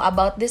utak mo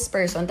about this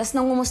person. Tapos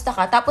nangumusta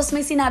ka. Tapos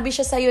may sinabi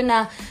siya sa'yo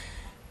na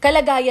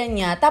kalagayan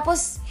niya.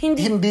 Tapos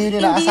hindi yun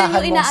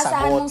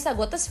inaasahan mong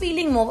sagot. Tapos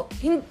feeling mo,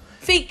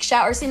 fake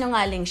siya or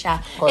sinungaling siya.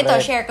 Correct. Ito,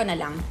 share ko na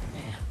lang.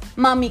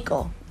 Mommy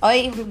ko.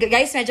 Oy,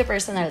 guys, medyo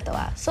personal to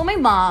So my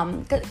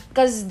mom,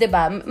 cause 'di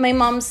ba, my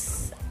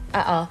mom's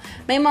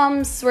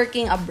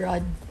working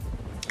abroad.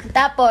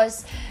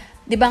 Tapos,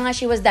 'di ba nga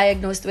she was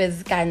diagnosed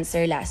with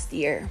cancer last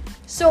year.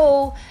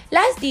 So,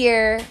 last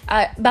year,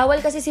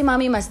 bawal kasi si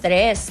mommy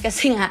ma-stress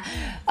kasi nga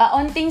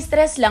onting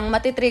stress lang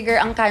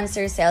matitrigger ang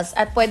cancer cells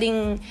at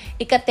pwedeng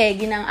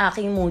ikategi ng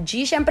aking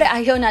Muji. Syempre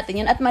ayaw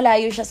natin 'yun at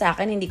malayo siya sa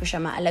akin, hindi ko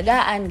siya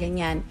maalagaan,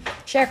 ganyan.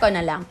 Share ko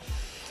na lang.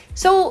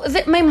 So,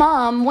 my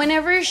mom,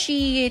 whenever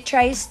she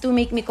tries to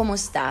make me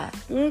kumusta,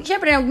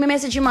 syempre,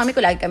 nag-message yung mommy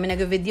ko, lagi kami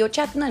nag-video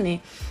chat nun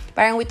eh.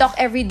 Parang we talk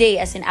every day,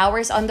 as in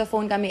hours on the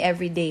phone kami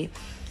every day.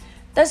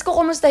 Tapos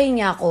kukumustahin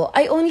niya ako,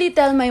 I only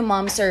tell my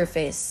mom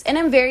surface. And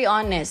I'm very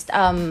honest.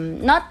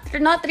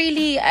 Not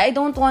really, I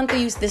don't want to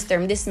use this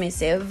term,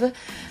 dismissive.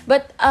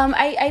 But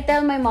I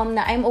tell my mom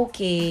na I'm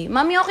okay.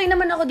 Mami, okay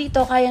naman ako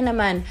dito, kaya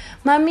naman.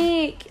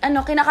 Mami,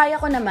 kinakaya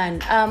ko naman.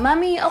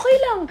 Mami, okay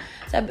lang.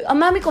 Sabi,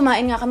 mami,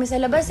 kumain nga kami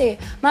sa labas eh.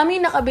 Mami,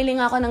 nakabili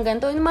nga ako ng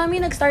ganito. Mami,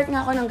 nag-start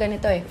nga ako ng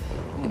ganito eh.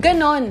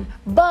 Ganon.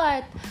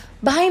 But,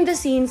 behind the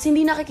scenes,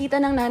 hindi nakikita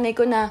ng nanay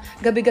ko na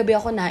gabi-gabi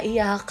ako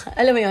naiyak.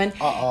 Alam mo yun?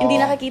 Hindi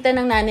nakikita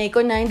ng nanay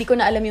ko na hindi ko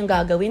na alam yung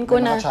gagawin ko.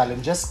 May mga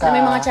challenges ka. Na may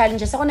mga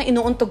challenges ako na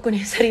inuuntog ko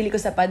na yung sarili ko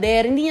sa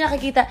pader. Hindi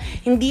nakikita,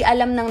 hindi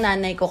alam ng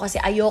nanay ko kasi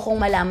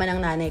ayokong malaman ng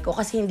nanay ko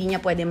kasi hindi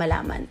niya pwede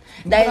malaman.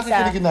 Dahil sa... Hindi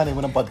nakikinig yung nanay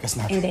mo ng podcast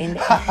natin. Hindi.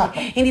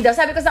 Hindi daw.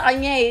 Sabi ko sa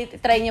kanya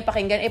try niya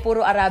pakinggan,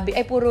 puro Arabic,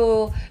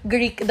 puro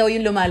Greek daw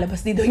yung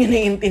lumalabas. Di daw niya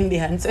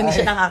naiintindihan. So, hindi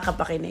siya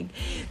nakakapakinig.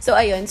 So,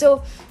 ayun.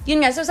 So,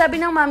 yun nga. So, sabi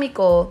ng mami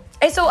ko,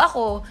 so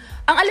ako,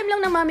 ang alam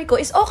lang ng mami ko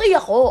is okay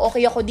ako.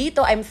 Okay ako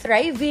dito. I'm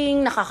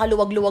thriving.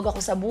 Nakakaluwag-luwag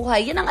ako sa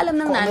buhay. Yan ang alam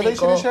ng nanay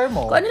ko. Kung ano lang sinishare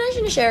mo. Kung ano lang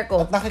sinishare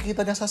ko. At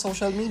nakikita niya sa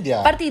social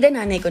media. Partida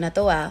nanay ko na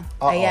to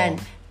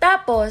Ayan.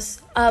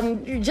 Tapos,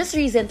 just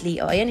recently,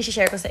 ayan,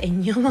 i-share ko sa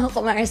inyo, mga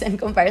kumares and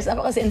compares.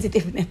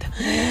 Napaka-sensitive nito.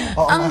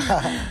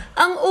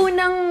 Ang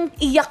unang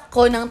iyak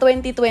ko ng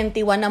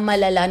 2021 na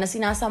malala, na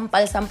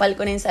sinasampal-sampal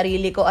ko na yung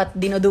sarili ko at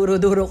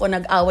dinuduro-duro ko,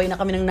 nag-away na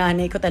kami ng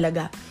nanay ko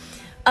talaga.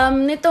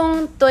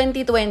 Nitong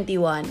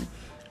 2021,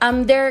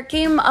 there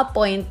came a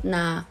point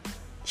na,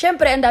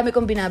 syempre, ang dami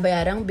kong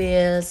binabayarang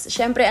bills.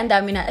 Syempre, ang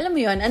dami na, alam mo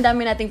yun, ang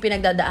dami nating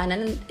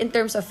pinagdadaanan in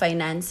terms of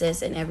finances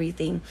and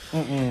everything.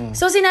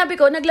 So, sinabi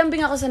ko,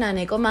 naglambing ako sa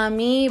nanay ko,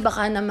 Mami,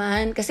 baka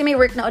naman, kasi may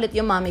work na ulit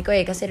yung mami ko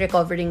kasi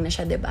recovering na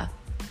siya, diba?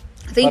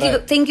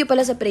 Thank you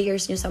pala sa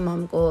prayers niyo sa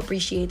mom ko.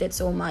 Appreciate it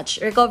so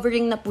much.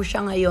 Recovering na po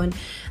siya ngayon,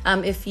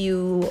 if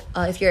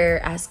you're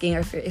asking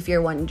or if you're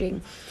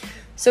wondering.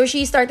 So,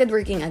 she started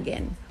working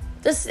again.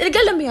 Tapos,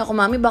 naglalambing ako,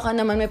 Mami, baka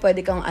naman may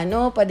pwede ka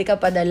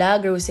padala,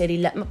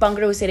 pang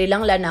grocery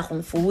lang, wala na akong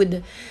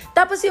food.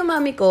 Tapos yung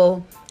mami ko,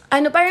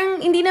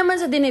 parang hindi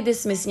naman sa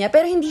dinidismiss niya,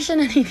 pero hindi siya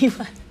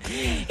naniniwala.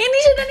 Hindi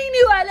siya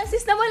naniniwala,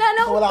 sis, na wala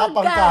na akong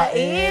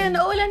pagkain.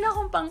 Wala na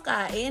akong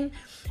pangkain.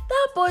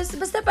 Tapos,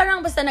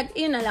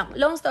 yun na lang,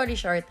 long story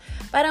short,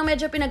 parang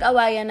medyo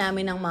pinag-awayan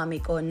namin ng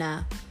mami ko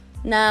na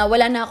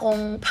wala na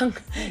akong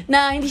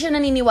na hindi siya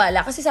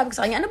naniniwala. Kasi sabi ko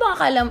sa kanya,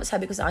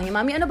 sabi ko sa kanya,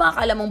 Mami, ano ba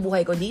akala mong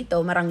buhay ko dito?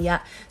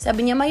 Marangya.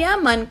 Sabi niya,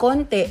 mayaman,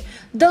 konti.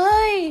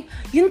 Day,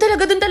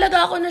 doon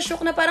talaga ako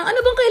na-shock na parang,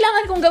 ano bang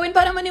kailangan kong gawin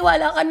para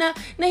maniwala ka na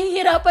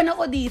nahihirapan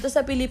ako dito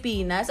sa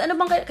Pilipinas? Ano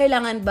bang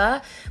kailangan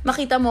ba?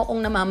 Makita mo akong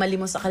namamali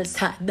mo sa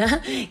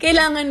kalsada?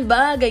 Kailangan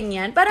ba?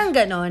 Ganyan. Parang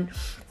ganon.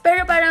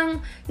 Pero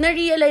parang,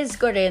 na-realize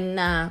ko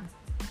na,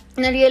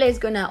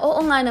 oo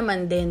nga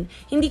naman din.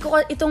 Hindi ko,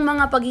 itong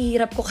mga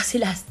paghihirap ko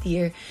kasi last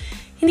year,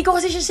 hindi ko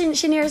kasi siya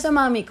sinare sa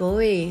mami ko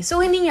eh.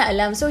 So, hindi niya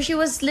alam. So, she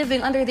was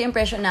living under the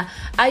impression na,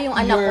 yung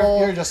anak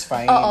ko. You're just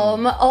fine.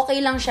 Oo, okay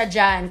lang siya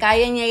dyan.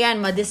 Kaya niya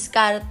yan,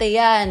 madiskarte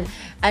yan.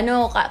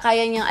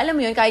 Kaya niyang, alam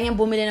mo yun, kaya niyang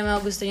bumili ng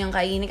mga gusto niyang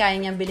kainin, kaya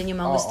niyang bilhin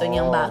yung mga gusto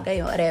niyang bagay,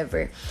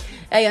 whatever.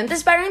 Ayun,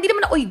 tapos parang hindi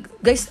naman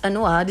guys,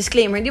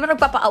 disclaimer, hindi naman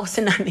nagpapaawa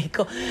sa nanay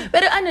ko.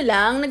 Pero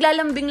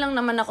naglalambing lang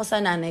naman ako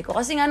sa nanay ko.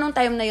 Kasi nga nung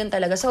time na yun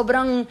talaga,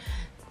 sobrang,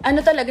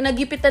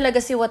 nagipit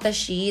talaga si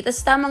Watashi.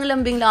 Tapos tamang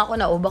lambing lang ako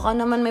na, baka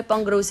naman may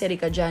pang grocery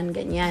ka dyan,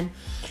 ganyan.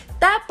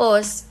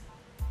 Tapos,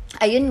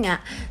 ayun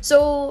nga.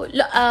 So,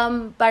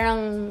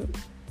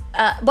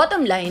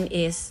 bottom line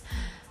is,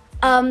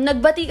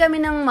 nagbati kami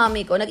ng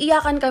mami ko.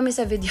 Nag-iyakan kami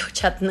sa video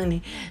chat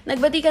nun eh.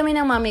 Nagbati kami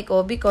ng mami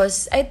ko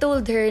because I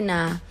told her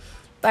na,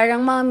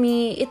 parang,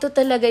 Mami, ito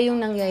talaga yung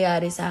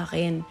nangyayari sa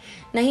akin.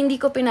 Na hindi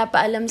ko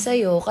pinapaalam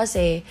sa'yo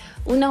kasi,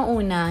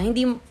 unang-una,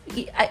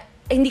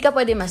 hindi ka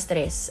pwede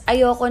ma-stress.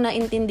 Ayoko na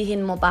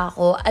intindihin mo pa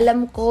ako.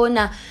 Alam ko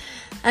na,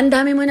 ang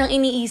dami mo nang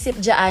iniisip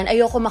dyan,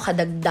 ayoko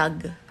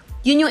makadagdag.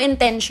 Yun yung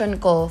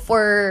intention ko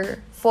for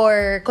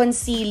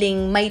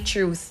concealing my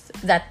truth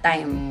that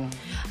time.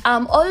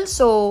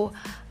 Also,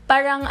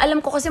 parang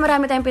alam ko kasi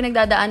marami tayong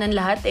pinagdadaanan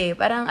lahat eh.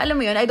 Parang alam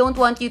mo yun, I don't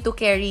want you to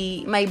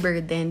carry my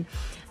burden.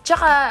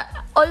 Tsaka,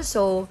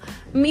 also,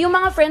 yung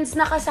mga friends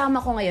na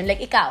kasama ko ngayon, like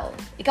ikaw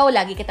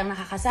lagi kitang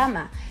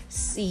nakakasama.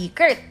 Si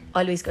Kurt,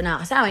 always ko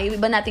nakakasama. Yung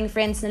iba nating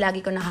friends na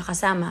lagi ko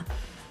nakakasama.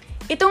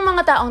 Itong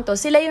mga taong to,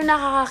 sila yung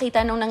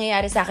nakakakita nung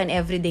nangyayari sa akin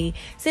everyday.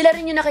 Sila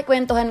rin yung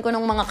nakikwentuhan ko ng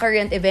mga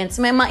current events.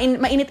 May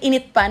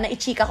mainit-init pa na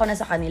ichika ko na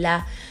sa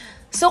kanila.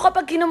 So,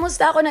 kapag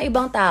kinumusta ako ng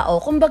ibang tao,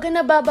 kumbaga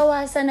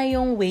nababawasan na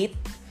yung weight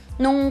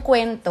nung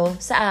kwento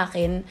sa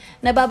akin,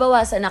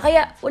 nababawasan na.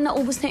 Kaya,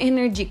 naubos na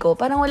energy ko.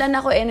 Parang wala na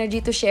ako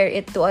energy to share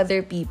it to other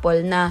people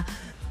na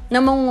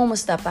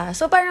mangungumusta pa.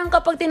 So, parang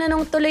kapag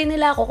tinanong tuloy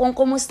nila ako kung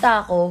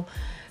kumusta ako,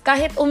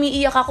 kahit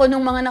umiiyak ako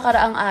nung mga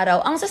nakaraang araw,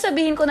 ang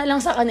sasabihin ko na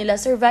lang sa kanila,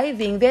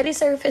 surviving, very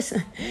surface.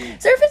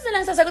 Surface na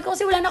lang sasagot ko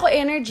kasi wala na ako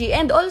energy.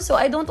 And also,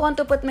 I don't want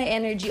to put my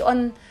energy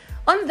on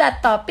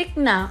that topic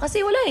na.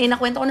 Kasi wala eh,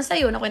 nakwento ko na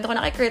sa'yo, nakwento ko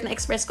na kay Kurt,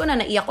 na-express ko na,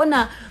 naiyak ko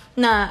na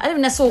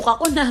nasuka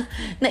ko na,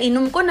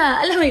 nainom ko na,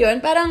 alam mo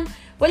yun, parang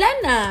wala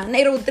na,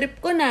 na-road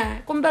trip ko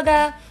na.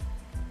 Kumbaga,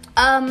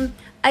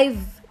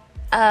 I've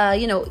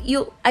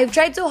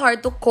tried so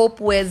hard to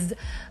cope with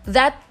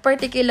that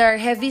particular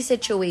heavy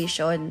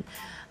situation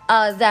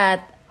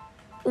that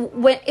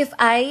if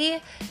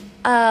I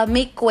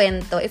make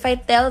kwento, if I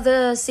tell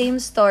the same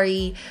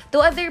story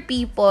to other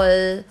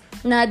people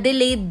na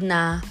delayed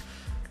na,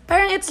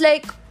 parang it's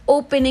like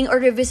opening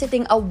or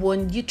revisiting a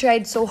wound you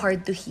tried so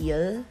hard to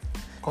heal.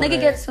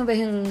 Nagigets mo ba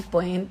yung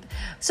point?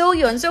 So,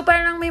 yun. So,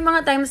 parang may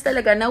mga times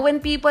talaga na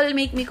when people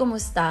make me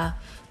kumusta,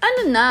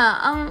 ang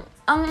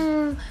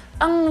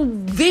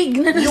vague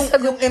na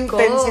nasagot yung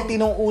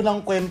intensity nung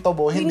unang kwento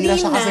mo, hindi na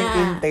siya kasing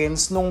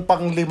intense nung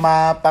pang-5,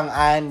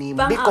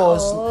 pang-6.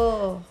 Because,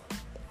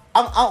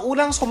 ang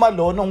unang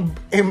sumalo nung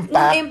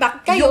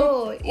impact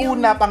kayo,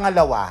 yung una,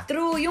 pangalawa.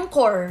 True, yung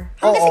core.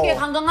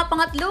 Hanggang nga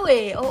pangatlo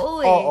eh.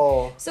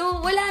 Oo.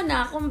 So, wala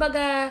na.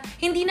 Kumbaga,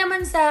 hindi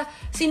naman sa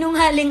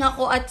sinungaling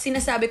ako at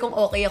sinasabi kong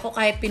okay ako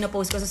kahit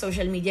pinopost ko sa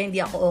social media,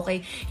 hindi ako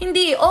okay.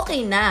 Hindi,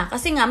 okay na.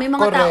 Kasi nga, may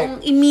mga taong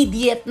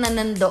immediate na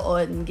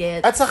nandoon.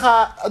 Get? At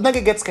saka,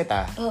 nagigets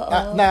kita.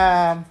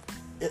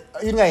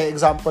 Yun nga yung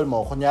example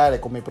mo.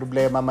 Kunyari, kung may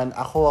problema man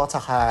ako at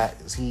saka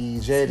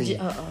si Jerry.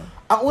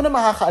 Ang una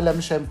makakaalam,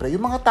 syempre,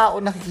 yung mga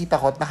tao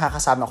nakikita ko at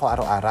nakakasama ko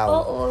araw-araw.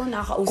 Oo,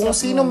 nakakausap kung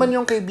sino man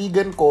yung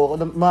kaibigan ko,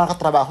 mga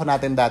katrabaho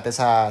natin dati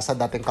sa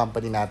dating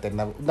company natin,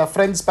 na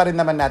friends pa rin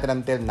naman natin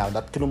until now,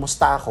 at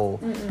kinumusta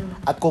ako,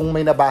 at kung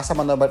may nabasa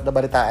man,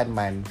 nabalitaan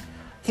man,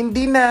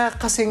 hindi na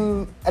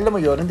kasing, alam mo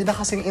yun, hindi na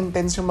kasing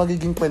intense yung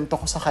magiging kwento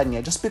ko sa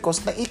kanya just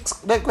because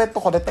na-kwento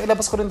ko na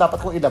ilabas ko rin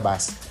dapat kong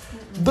ilabas.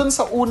 Doon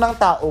sa unang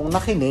taong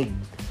nakinig.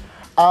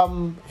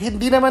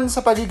 Hindi naman sa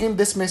pagiging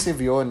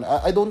dismissive yun.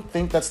 I don't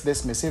think that's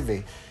dismissive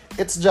eh.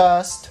 It's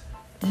just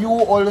you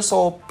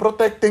also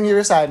protecting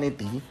your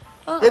sanity.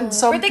 And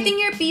protecting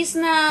your peace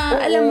na,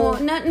 alam mo,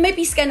 na may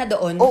peace ka na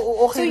doon.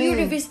 Okay. So you're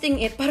revisiting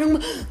it. Parang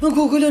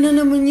magugulo na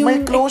naman yung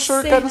may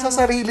closure ka na sa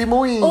sarili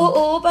mo eh.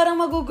 Oo, parang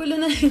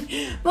magugulo na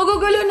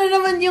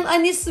naman yung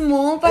anis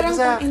mo. Parang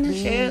exactly.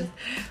 Shit.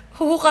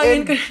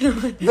 Huhukayin ka na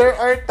naman. There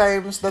are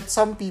times that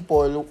some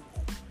people,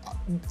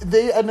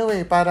 they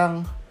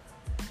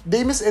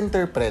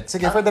misinterpret.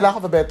 Sige, for the lack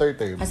of a better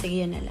term.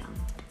 Sige, yun na lang.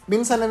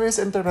 minsan na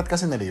misinterpret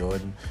kasi nila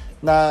yun.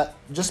 Na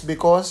just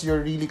because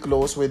you're really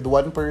close with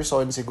one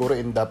person, siguro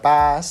in the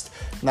past,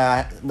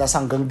 na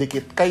nasanggang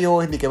dikit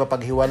kayo, hindi kayo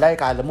mapaghiwalay,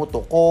 kala mo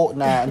tuko,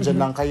 na andyan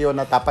lang kayo,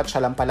 na dapat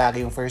siya lang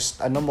palagi yung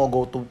first,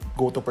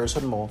 go-to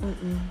person mo.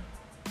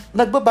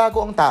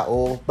 Nagbabago ang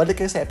tao.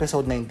 Balik kayo sa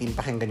episode 19,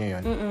 pakinggan nyo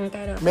yun.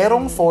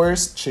 Merong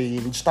forced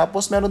change,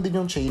 tapos meron din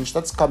yung change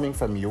that's coming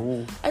from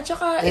you. At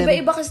saka,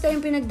 iba-iba kasi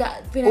tayong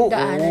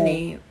pinagdaanan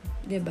eh.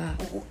 Diba?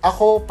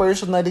 Ako,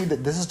 personally,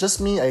 this is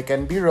just me, I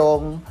can be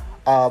wrong.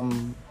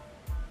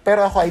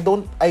 Pero ako,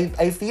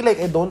 I feel like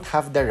I don't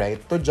have the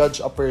right to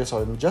judge a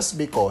person just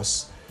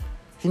because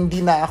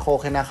hindi na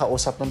ako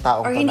kinakausap ng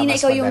taong or hindi na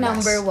ikaw yung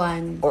number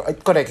one. Or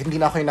correct, hindi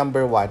na ako yung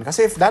number one.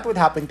 Kasi if that would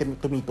happen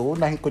to me too,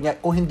 na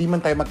kung hindi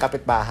man tayo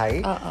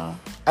magkapit-bahay,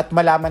 at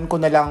malaman ko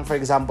na lang, for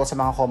example, sa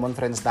mga common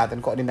friends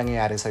natin kung ano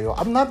nangyayari sa'yo,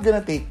 I'm not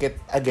gonna take it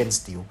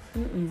against you.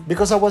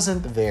 Because I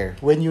wasn't there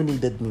when you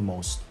needed me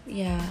most.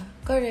 Yeah,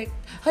 correct.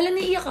 Hala,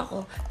 naiyak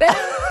ako. Pero,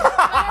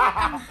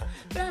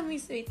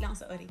 promise, wait lang,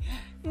 sorry.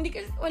 Hindi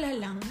kasi, wala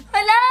lang.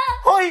 Hala!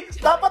 Hoy!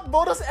 Dapat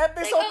bonus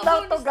episode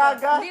lang to,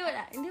 gaga!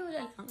 Hindi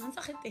wala lang. Ang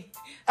sakit eh.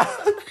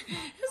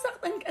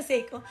 Nasaktan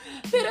kasi ko.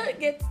 Pero,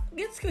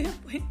 gets ko yung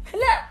point.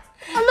 Hala!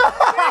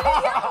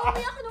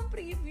 Umiyak ako nung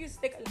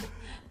previous. Teka lang.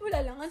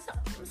 Wala lang. Ang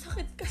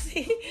sakit kasi.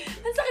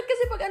 Ang sakit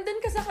kasi pag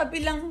andun ka sa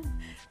kabilang,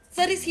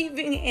 sa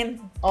receiving end.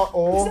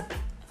 Oo.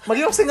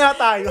 Mag-iuksi nga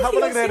tayo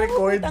habang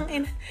nagre-record.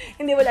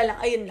 Hindi, wala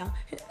lang. Ayun lang.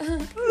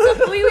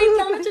 Wait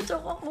lang. Nachuchok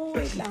ako.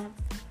 Wait lang.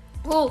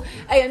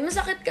 Ayun.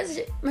 Masakit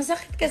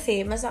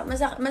kasi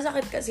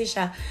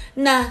siya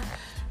na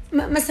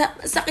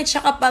masakit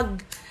siya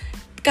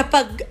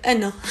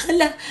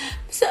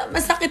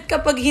masakit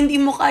kapag hindi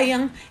mo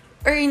kayang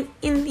or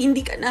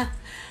hindi ka na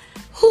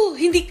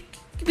hindi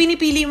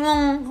pinipili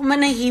mong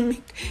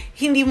manahimik.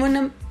 Hindi mo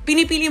na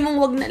pinipili mong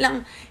wag na lang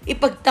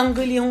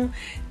ipagtanggol yung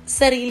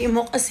sarili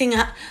mo kasi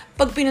nga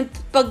pag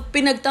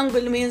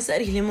pinagtanggol mo yung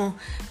sarili mo,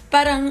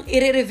 parang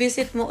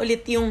i-revisit mo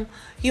ulit yung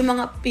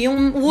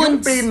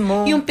wounds,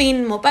 yung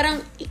pain mo,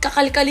 parang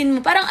ikakalkalin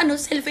mo, parang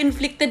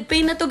self-inflicted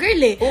pain na to, girl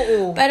eh.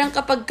 Oo. Parang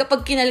kapag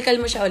kinalkal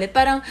mo siya ulit,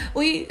 parang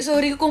uy,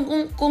 sorry kung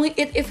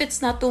if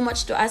it's not too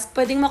much to ask,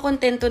 pwedeng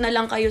makontento na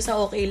lang kayo sa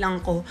okay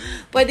lang ko.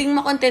 Pwedeng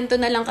makontento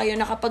na lang kayo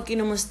na kapag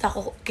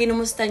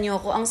kinumusta niyo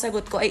ako, ang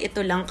sagot ko ay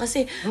ito lang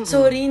kasi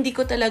sorry, hindi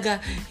ko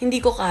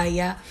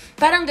kaya.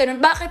 Parang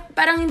ganun. Bakit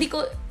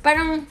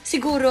parang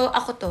siguro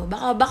ako to,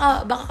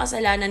 baka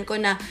kasalanan ko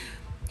na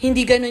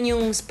hindi ganun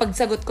yung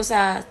pagsagot ko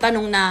sa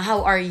tanong na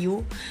how are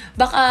you?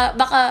 Baka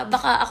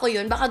ako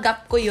yun, baka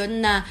gap ko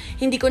yun na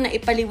hindi ko na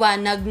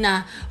ipaliwanag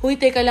na huy,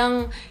 teka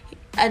lang,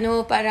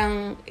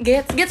 parang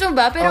gets mo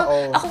ba? Pero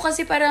ako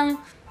kasi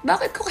parang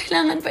bakit ko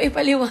kailangan pa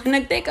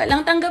ipaliwanag? Teka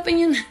lang,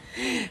 tanggapin yun.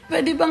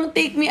 Pwede bang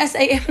take me as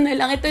I am na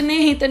lang? Ito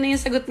na yung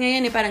sagot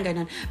ngayon eh. Parang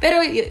ganun. Pero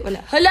wala.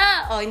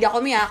 Hala! Hindi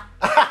ako umiyak.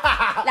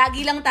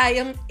 Lagi lang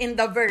tayong in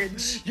the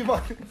verge.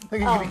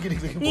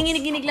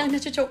 Nanginginig lang,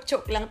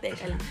 nachochoke lang.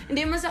 Teka lang.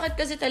 Hindi, masakit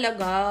kasi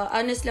talaga.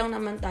 Honest lang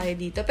naman tayo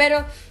dito.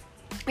 Pero,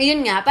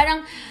 ayun nga,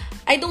 parang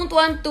I don't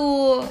want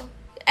to...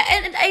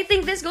 And I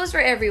think this goes for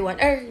everyone.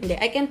 Or, hindi,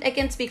 I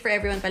can't speak for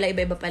everyone pala.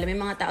 Iba-iba pala. May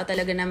mga tao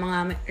talaga na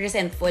mga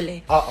resentful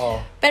eh.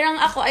 Oo. Pero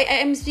ako,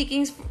 I'm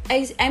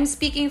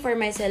speaking for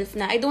myself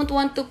na I don't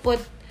want to put,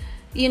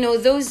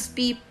 those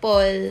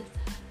people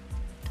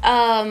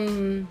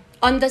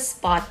on the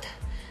spot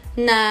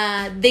na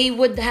they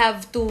would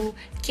have to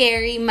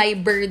carry my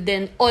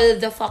burden all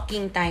the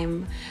fucking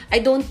time.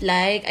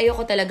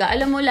 Ayoko talaga.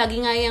 Alam mo,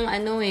 lagi nga yung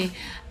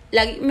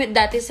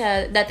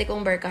dati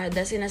kong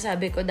barkada,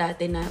 sinasabi ko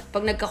dati na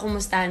pag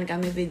nagkakumustahan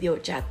kami video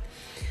chat,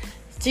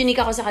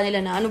 sinika ko sa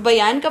kanila na ano ba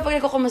yan? Kapag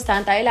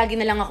nagkakumustahan tayo, lagi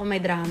na lang ako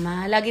may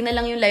drama. Lagi na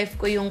lang yung life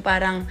ko yung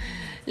parang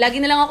lagi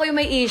na lang ako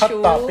yung may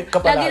issue. Hot topic ka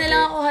palagi. Lagi na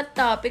lang ako hot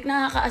topic,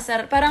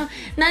 nakakaasar. Parang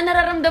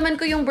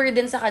nararamdaman ko yung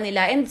burden sa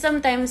kanila. And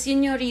sometimes,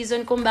 yun yung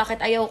reason kung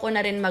bakit ayaw ko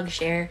na rin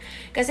mag-share.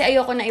 Kasi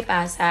ayaw ko na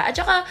ipasa. At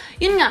saka,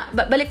 yun nga,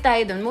 balik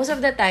tayo dun. Most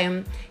of the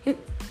time,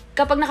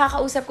 kapag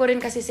nakakausap ko rin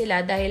kasi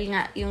sila, dahil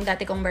nga yung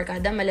dati kong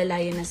barkada,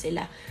 malalayo na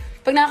sila.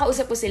 Pag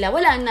nakakausap ko sila,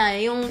 wala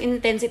na yung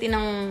intensity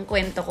ng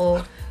kwento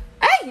ko.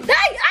 Ay!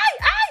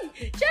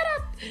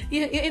 Charot!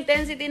 Yung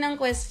intensity ng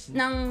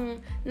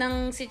ng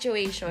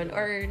situation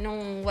or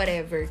nung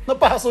whatever.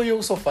 Napaso yung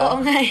sofa.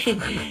 Oo nga eh.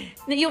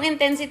 Yung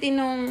intensity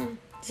nung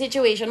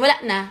situation, wala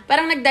na.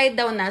 Parang nag-died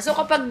down na. So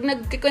kapag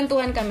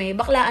nagkikwentuhan kami,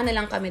 baklaan na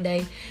lang kami,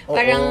 day.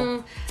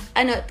 Parang,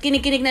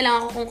 kinikinig na lang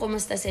ako kung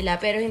kumusta sila,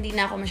 pero hindi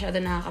na ako masyado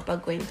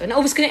nakakapagkwento.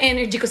 Naubos ko na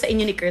energy ko sa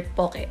inyo ni Kurt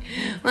Poke.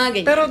 Mga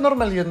ganyan. Pero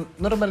normal yun,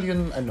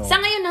 Sa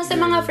ngayon, sa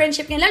mga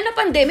friendship niya, lalo na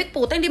pandemic,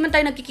 puta, hindi man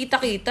tayo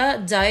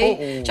nagkikita-kita,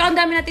 Jai. Tsaka ang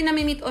dami natin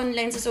nami-meet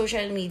online sa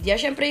social media.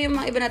 Syempre, yung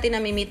mga iba natin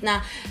nami-meet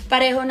na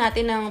pareho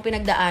natin ng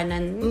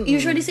pinagdaanan.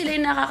 Usually, sila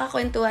yung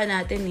nakakakwentuhan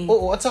natin eh.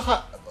 Oo, at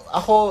saka,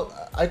 ako,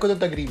 I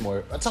couldn't agree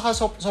more. At saka,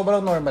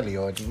 sobrang normal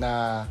yun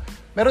na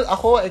Meron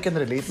ako, I can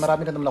relate.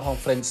 Marami na naman akong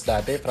friends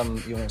dati from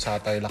yung sa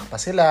Tarlac pa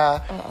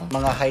sila.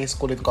 Mga high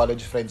school and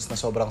college friends na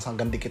sobrang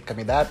sanggandikit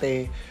kami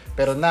dati.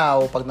 Pero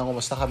now, pag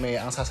nangumusta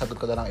kami, ang sasagot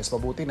ko na lang is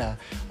mabuti na.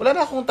 Wala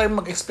na akong time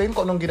mag-explain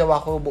kung anong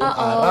ginawa ko buong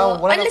araw.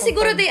 Unless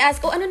siguro they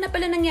ask, ano na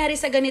pala nangyari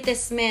sa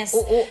ganites mess?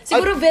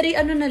 Siguro very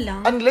na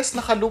lang. Unless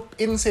naka-loop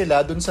in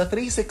sila dun sa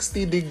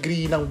 360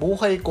 degree ng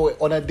buhay ko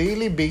on a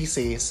daily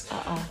basis.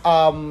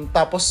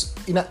 Tapos,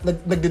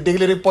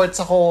 nagde-daily reports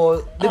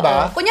ako, di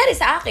ba? Kunyari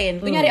sa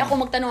akin, ako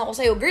magtanong ako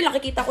sa'yo, girl,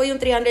 nakikita ko yung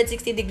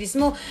 360 degrees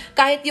mo.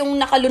 Kahit yung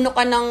nakalunok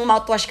ka ng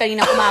mouthwash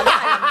kanina umaga,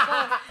 alam ko.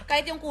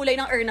 Kahit yung kulay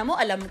ng urna mo,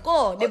 alam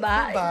ko.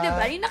 Diba?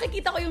 Yung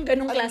nakikita ko yung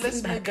ganong klaseng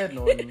bag.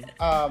 Ganun,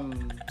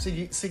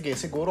 sige,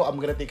 siguro I'm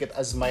gonna take it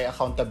as my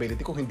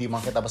accountability kung hindi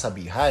man kita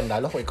masabihan.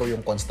 Lalo kung ikaw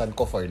yung constant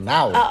ko for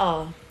now.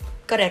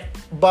 Correct.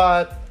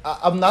 But,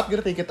 I'm not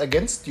gonna take it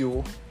against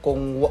you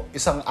kung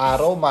isang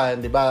araw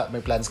man, di ba, may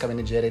plans kami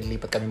ni Jerry,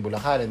 lipat kami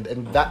Bulacan.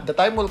 And the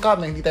time will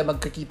come na hindi tayo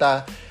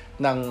magkakita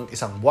ng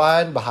isang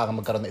buwan, baka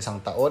magkaroon ng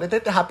isang taon.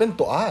 It happened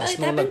to us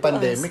nung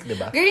nag-pandemic, di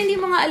ba? Girl, hindi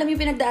mo nga alam yung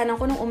pinagdaanan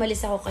ko nung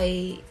umalis ako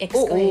kay ex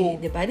ko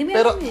di ba?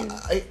 Pero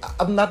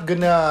I'm not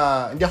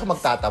hindi ako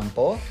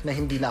magtatampo na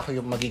hindi na ako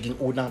yung magiging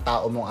unang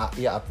tao mong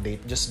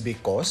i-update just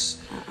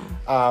because,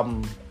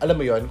 alam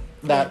mo yon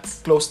na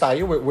close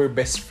tayo, we're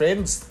best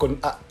friends.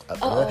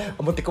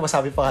 Amunti ko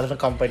masabi pangalan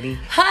ng company.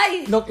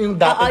 Hi! Yung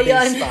dati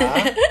days pa.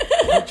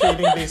 Yung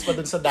training days pa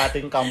dun sa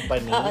dating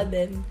company.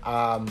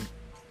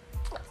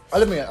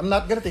 Alam mo yun, I'm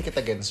not gonna take it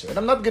against you.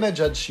 And I'm not gonna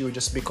judge you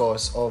just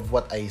because of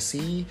what I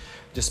see,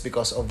 just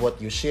because of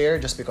what you share,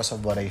 just because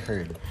of what I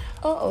heard.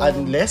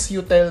 Unless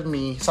you tell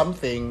me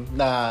something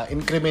na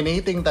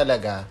incriminating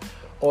talaga,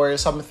 or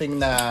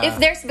something na...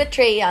 If there's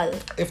betrayal.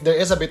 If there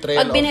is a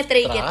betrayal of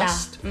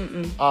trust.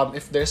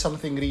 If there's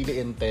something really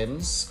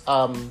intense,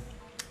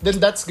 then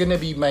that's gonna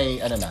be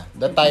my,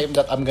 the time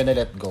that I'm gonna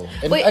let go.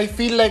 And I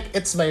feel like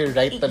it's my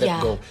right to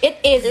let go. It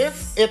is. If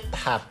it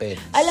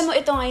happens. Alam mo,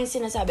 ito nga yung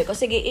sinasabi ko.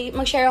 Sige,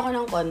 mag-share ako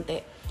ng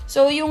konti.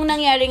 So, yung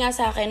nangyari nga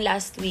sa akin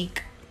last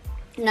week,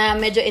 na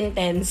medyo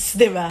intense,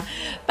 di ba?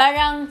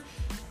 Parang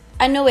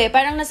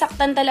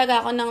nasaktan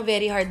talaga ako ng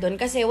very hard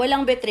doon kasi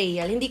walang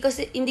betrayal. Hindi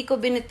ko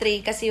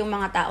binetray kasi yung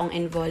mga taong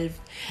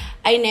involved.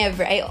 I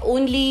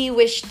only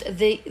wished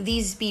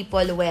these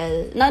people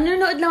well.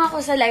 Nanonood lang ako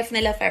sa life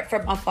nila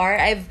from afar.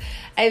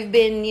 I've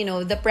been,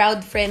 the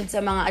proud friend sa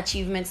mga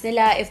achievements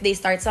nila. If they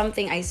start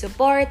something, I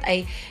support.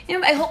 I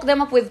hook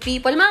them up with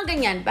people. Mga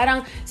ganyan.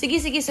 Parang, sige,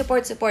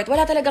 support.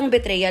 Wala talagang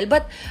betrayal.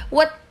 But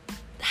what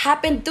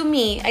happened to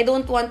me, I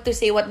don't want to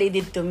say what they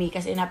did to me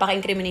kasi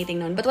napaka-incriminating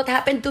nun. But what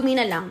happened to me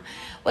na lang,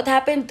 what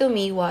happened to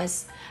me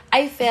was,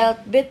 I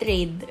felt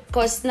betrayed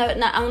because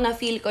ang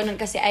na-feel ko nun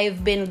kasi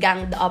I've been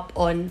ganged up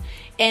on.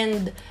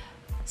 And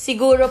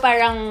siguro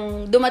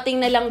parang dumating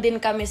na lang din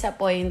kami sa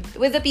point,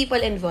 with the people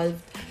involved,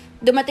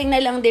 dumating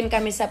na lang din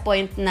kami sa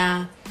point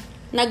na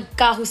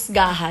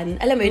nagkahusgahan.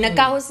 Alam mo yun,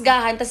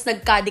 nagkahusgahan, tas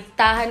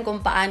nagkadiktahan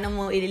kung paano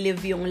mo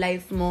i-live yung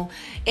life mo.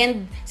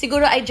 And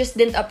siguro I just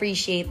didn't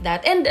appreciate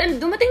that. And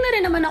dumating na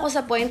rin naman ako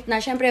sa point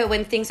na, syempre,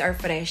 when things are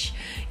fresh,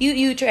 you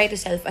try to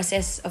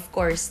self-assess, of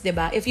course,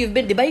 diba? If you've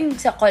been, diba yung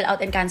sa call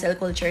out and cancel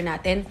culture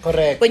natin?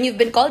 Correct. When you've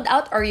been called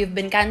out, or you've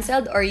been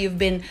canceled, or you've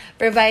been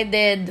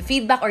provided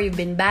feedback, or you've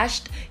been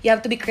bashed, you have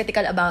to be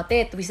critical about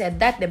it. We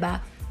said that, diba?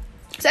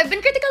 So I've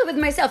been critical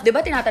with myself, diba?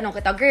 Tinatanong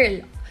kita,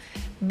 girl,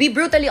 be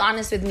brutally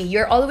honest with me.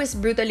 You're always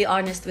brutally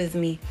honest with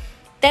me.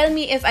 Tell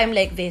me if I'm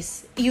like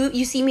this. You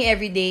see me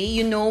every day.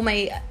 You know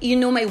my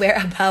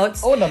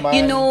whereabouts. Oh, naman.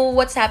 You know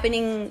what's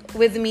happening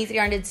with me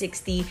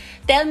 360.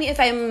 Tell me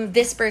if I'm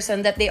this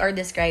person that they are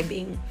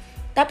describing.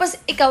 Tapos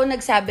ikaw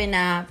nagsabi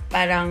na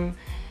parang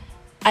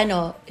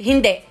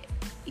hindi.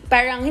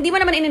 Parang hindi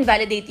mo naman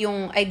in-invalidate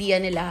yung idea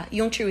nila,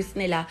 yung truth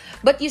nila.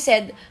 But you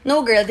said,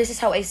 "No girl, this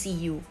is how I see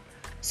you."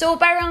 So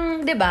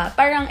parang 'di ba?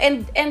 Parang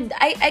and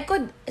I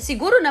could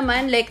siguro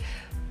naman like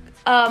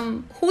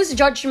whose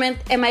judgment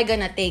am I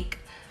gonna take?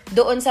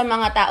 Doon sa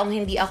mga taong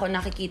hindi ako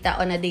nakikita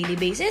on a daily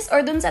basis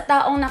or doon sa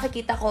taong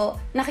nakikita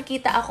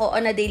ako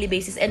on a daily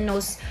basis and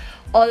knows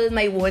all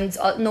my wounds,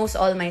 knows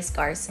all my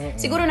scars. Mm-hmm.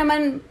 Siguro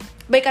naman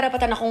may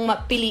karapatan akong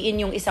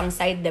mapiliin yung isang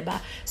side, 'di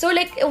ba? So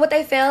like what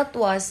I felt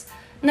was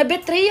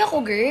na-betray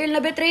ako, girl.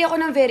 Na-betray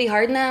ako ng very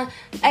hard na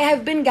I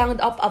have been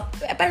ganged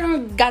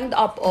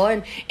up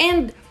on.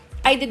 And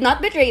I did not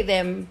betray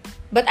them,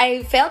 but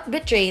I felt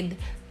betrayed.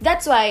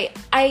 That's why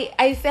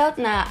I felt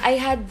na I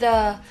had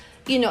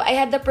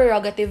the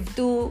prerogative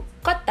to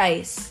cut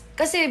ties.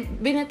 Kasi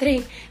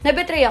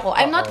na-betray ako.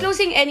 I'm not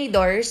closing any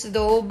doors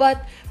though,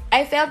 but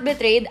I felt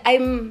betrayed.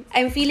 I'm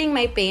feeling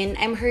my pain.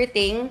 I'm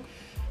hurting.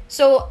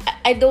 So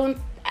I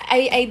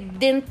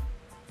didn't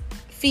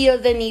feel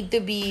the need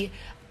to be,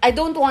 I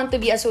don't want to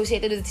be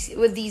associated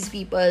with these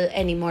people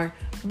anymore.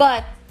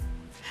 But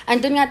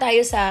andun nga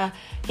tayo sa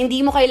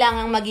hindi mo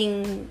kailangang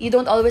you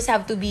don't always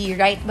have to be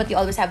right, but you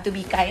always have to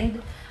be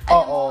kind.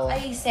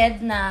 I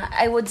said na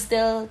I would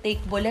still take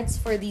bullets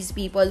for these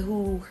people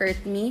who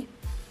hurt me.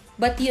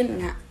 But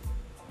yun nga,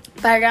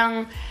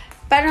 parang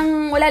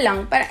wala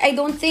lang. I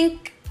don't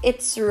think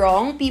it's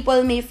wrong.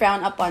 People may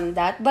frown upon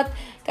that. But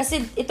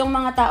kasi itong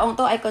mga taong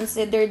to, I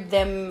considered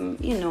them,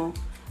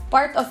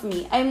 part of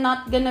me. I'm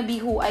not gonna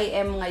be who I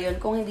am ngayon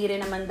kung hindi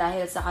rin naman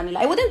dahil sa kanila.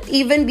 I wouldn't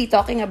even be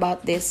talking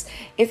about this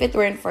if it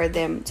weren't for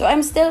them. So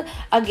I'm still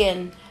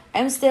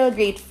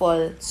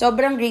grateful.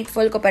 Sobrang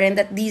grateful ko pa rin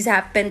that these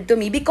happened to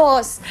me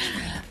because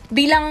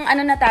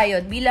I'd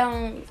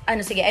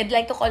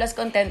like to call us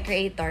content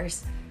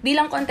creators.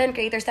 Bilang content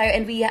creators tayo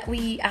and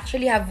we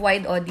actually have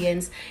wide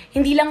audience.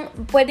 Hindi lang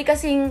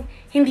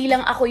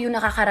ako yung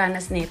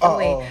nakakaranas nito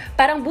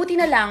Parang buti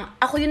na lang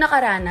ako yung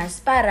nakaranas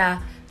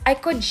para I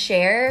could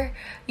share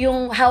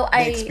yung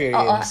I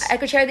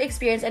could share the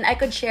experience and I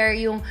could share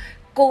yung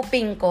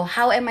coping ko.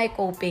 How am I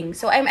coping?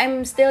 So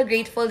I'm still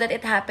grateful that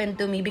it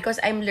happened to me because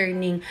I'm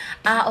learning.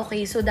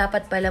 Okay, so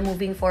dapat pala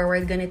moving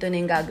forward ganito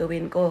na yung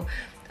gagawin ko.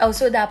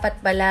 So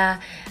dapat pala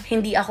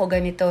hindi ako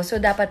ganito.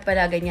 So dapat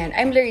pala ganyan.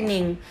 I'm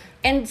learning.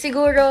 And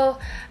siguro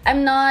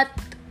I'm not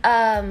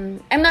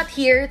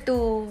here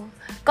to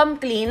come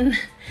clean.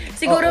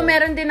 Siguro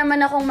meron din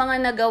naman akong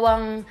mga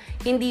nagawang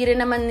hindi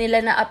rin naman nila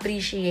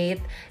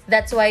na-appreciate.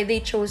 That's why they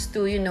chose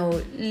to,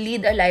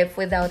 lead a life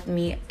without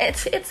me.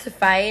 It's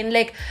fine.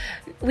 Like,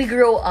 we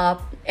grow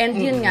up. And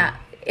yun nga,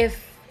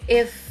 if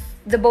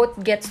the boat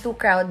gets too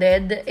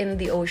crowded in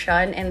the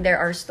ocean and there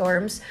are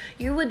storms,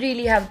 you would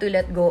really have to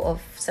let go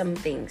of some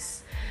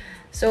things.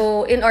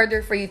 So, in order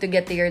for you to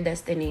get to your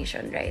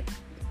destination, right?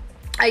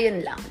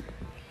 Ayun lang.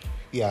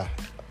 Yeah.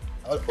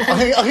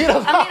 Ang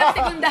hirap. Ang hirap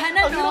segundahan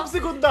Ang hirap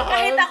segundahan.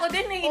 Kahit ako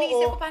din,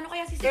 iniisip ko, paano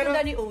kaya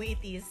sisegundahan ni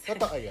OETs?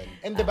 Totoo yun.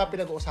 And diba,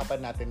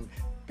 pinag-uusapan natin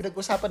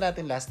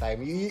last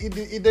time, you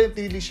didn't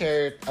really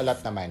share a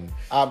lot naman.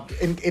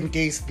 In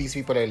case these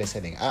people are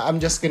listening.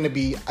 I'm just gonna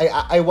be,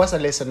 I was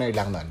a listener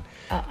lang nun.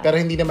 Pero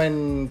hindi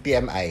naman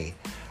TMI.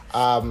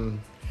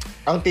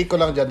 Ang take ko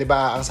lang dyan,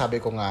 diba, ang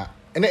sabi ko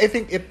nga, and I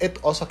think it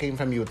also came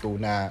from you too,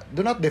 na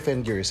do not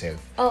defend yourself.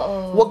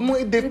 Oo. Wag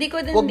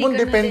mong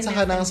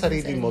depensahan ng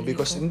sarili mo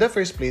because in the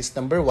first place,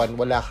 number one,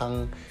 wala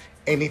kang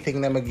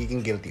anything na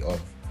magiging guilty of.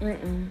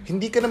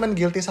 Hindi ka naman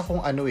guilty sa kung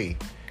ano eh.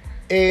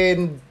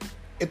 And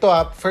ito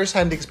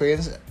first-hand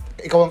experience,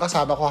 ikaw ang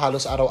kasama ko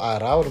halos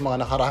araw-araw, ng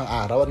mga nakarahang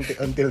araw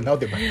until now,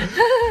 di ba?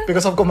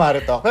 Because of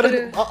Kumare Talk. Pero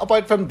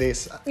apart from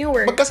this,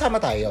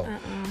 magkasama tayo.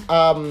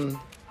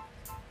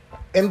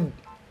 And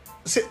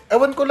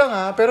ewan ko lang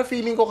pero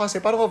feeling ko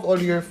kasi parang of all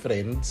your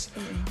friends,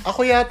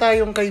 ako yata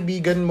yung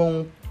kaibigan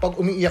mong pag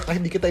umiiyak ka,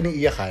 hindi kita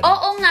iniiyakan.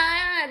 Oo nga.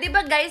 Di ba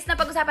guys,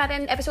 napag-usapan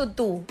natin episode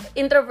 2,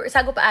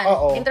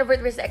 sagupaan,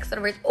 introvert versus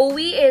extrovert.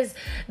 Owie is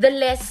the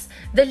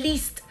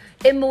least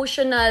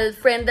emotional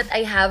friend that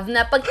I have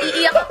na pag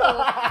iiyak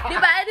ako, di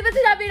ba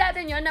sinabi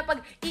natin yun na pag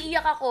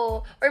iiyak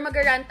ako or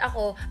mag-rant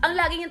ako, ang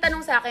laging yung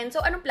tanong sa akin, so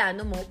anong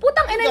plano mo?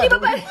 Putang ina, di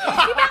ba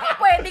ako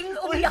pwedeng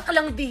umiyak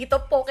lang dito,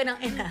 poke ng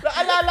ina.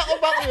 Naalala ko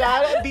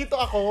bakla, dito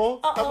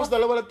ako, tapos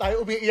dalawa lang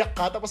tayo, umiiyak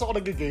ka, tapos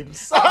ako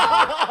nag-games.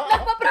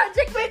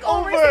 Nagpa-project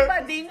makeover si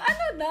Bading.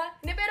 Ano na?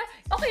 Pero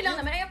okay lang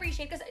naman, I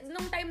appreciate kasi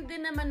nung time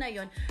din naman na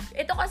yun,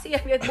 ito kasi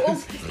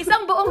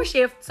isang buong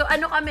shift, so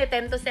ano kami,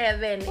 10 to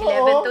 7,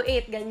 11 to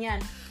 8, ganyan.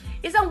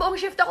 Isang buong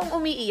shift akong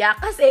umiiyak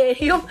kasi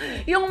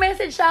yung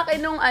message sa akin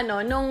nung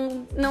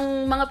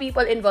mga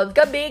people involved,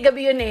 gabi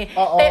yun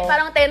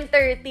parang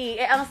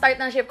 10:30 ang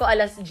start ng shift ko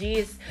 10:00.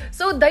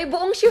 So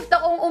buong shift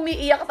akong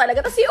umiiyak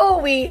talaga. Tapos si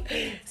Owie,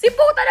 si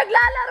puta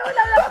naglalaro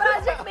lang ng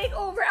project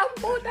makeover, ang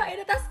puta.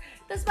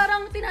 Tapos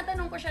parang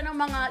tinatanong ko siya ng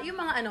mga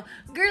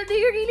girl, do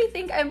you really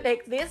think I'm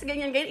like this?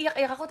 Ganyan,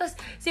 iyak ako. Tapos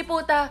si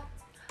puta,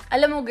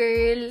 alam mo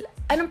girl,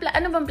 ano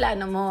bang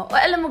plano mo? O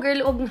alam mo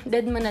girl,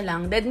 deadmine mo na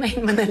lang.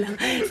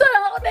 So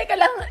alam ako, teka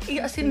lang,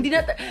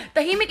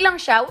 tahimik lang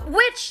siya,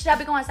 which,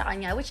 sabi ko nga sa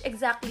kanya, which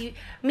exactly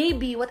may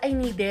be what I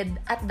needed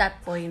at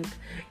that point.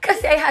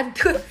 Kasi I had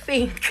to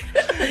think.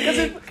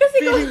 Kasi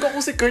feeling ko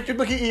kung si Kurt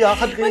yung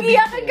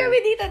mag-iiyakan kami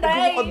dito,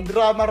 dahil. Kung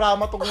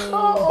drama-rama tong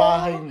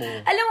bahay mo.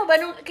 Alam mo ba,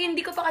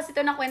 hindi ko pa kasi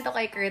ito nakwento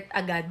kay Kurt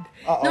agad.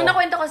 Nung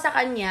nakwento ko sa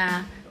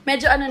kanya,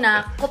 medyo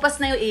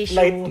kupas na yung issue.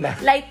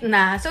 Light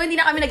na. So, hindi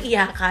na kami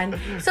nag-iyakan.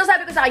 So,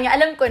 sabi ko sa kanya,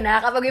 alam ko na,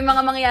 kapag yung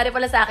mga mangyayari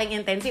pala sa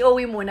aking intense, si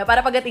Owie muna,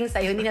 para pagdating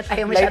sa'yo, hindi na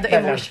tayo masyado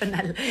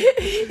emotional.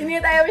 Hindi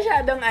na tayo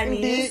masyadong anis.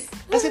 Hindi.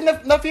 Kasi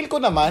na-feel ko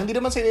naman, hindi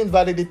naman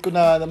invalidate ko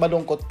na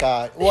malungkot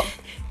ka.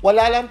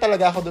 Wala lang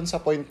talaga ako dun sa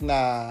point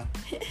na,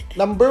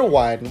 number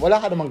one,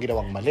 wala ka namang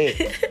ginawang mali.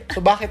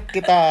 So, bakit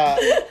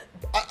kita,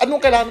 anong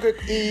kailangan ko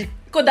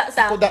kuda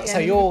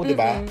sa'yo, di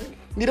ba?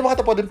 Hindi naman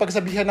kita pwedeng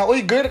pagsabihan na,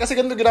 oy girl, kasi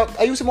ganito ginawa,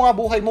 ayusin mo nga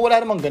buhay mo, wala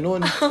namang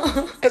ganun.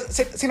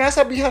 Kasi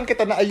sinasabihan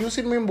kita na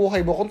ayusin mo yung buhay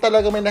mo kung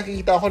talaga may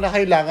nakikita ako na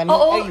kailangan mo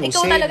ayusin. Oo,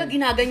 ikaw talaga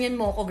ginaganyan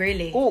mo ako, girl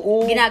eh.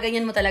 Oo.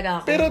 Ginaganyan mo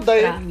talaga ako. Pero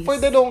dahil, for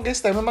the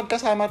longest time,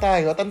 magkasama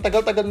tayo at ang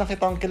tagal-tagal na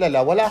kitang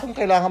kilala, wala akong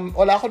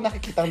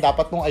nakikitang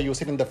dapat mong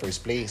ayusin in the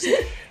first place.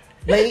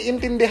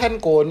 Naiintindihan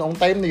ko noong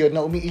time na yun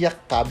na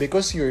umiiyak ka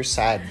because you're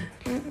sad.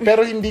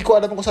 Pero hindi ko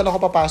alam kung saan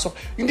ako papasok.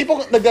 Hindi po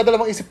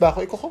nagdadalawang isip ba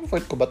ako,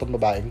 i-comfort ko ba tong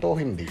babaeng to o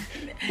hindi?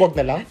 Huwag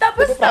na lang.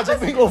 Tapos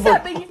sabi niya,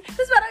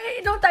 tapos parang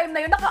no time na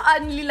yun,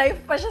 naka-only life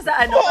pa siya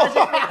sa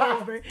project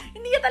makeover.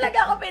 Hindi niya talaga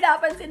ako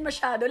pinapansin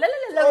masyado.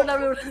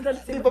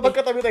 Di ba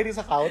magkatabi tayo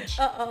sa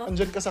couch?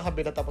 Andyan ka sa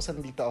kabila, tapos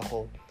nandito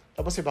ako.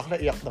 Tapos si bakla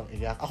iyak ng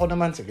iyak. Ako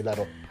naman, sige,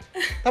 laro.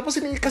 Tapos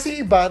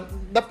kasi iba,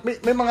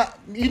 may mga,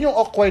 yun yung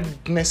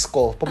awkwardness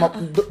ko.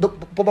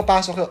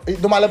 Pumapasok,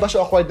 dumalabas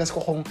yung awkwardness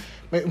ko kung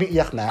may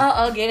umiiyak na.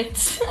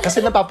 Gets. Kasi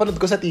napapanood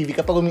ko sa TV,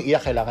 kapag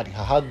umiiyak, kailangan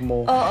ihahag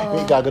mo,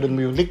 igaganon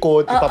mo yung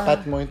likod,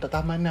 ipapat mo, yung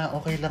tama na,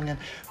 okay lang yan.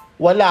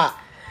 Wala.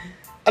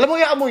 Alam mo,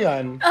 hayaan mo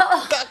yan.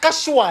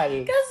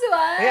 Casual.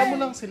 Hayaan mo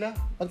lang sila.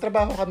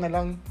 Magtrabaho ka na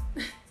lang.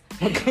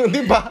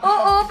 Di ba?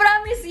 Oo,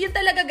 promise. Yun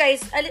talaga,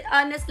 guys.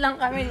 Honest lang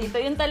kami dito.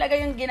 Yun talaga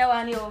yung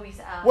ginawa ni Owie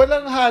sa akin.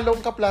 Walang halong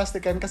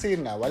kaplastikan kasi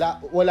yun nga,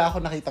 wala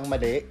ako nakitang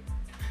mali.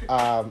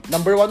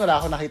 Number 1,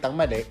 wala ako nakitang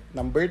mali.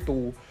 Number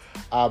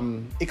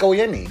 2, ikaw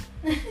yan eh.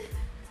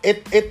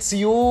 It's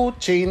you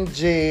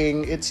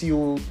changing, it's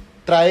you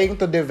trying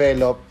to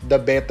develop the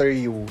better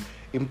you,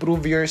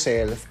 improve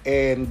yourself,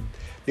 and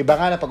di ba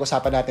nga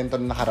napag-usapan natin ito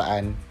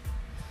nakaraan,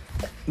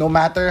 no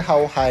matter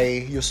how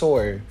high you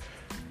soar,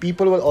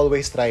 people will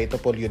always try to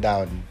pull you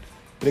down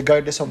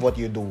regardless of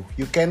what you do.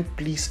 You can't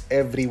please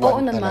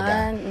everyone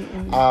talaga.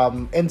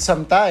 And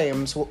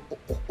sometimes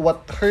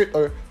what hurt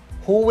or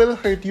who will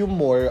hurt you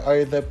more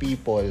are the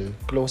people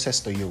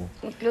closest to you.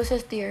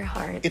 Closest to your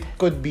heart. It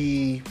could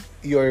be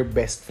your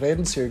best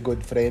friends, your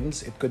good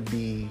friends. It could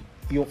be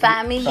yung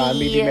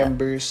family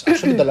members.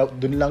 Actually,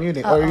 dun lang yun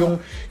eh. Or yung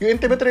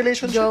intimate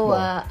relationship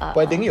Jowa, mo.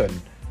 Pwedeng yun.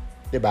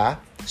 'Di ba?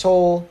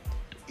 So,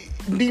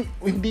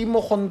 hindi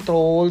mo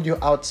control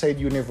yung outside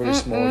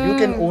universe mo. You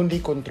can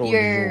only control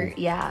you.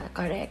 Yeah,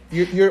 correct.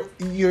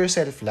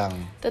 Yourself lang.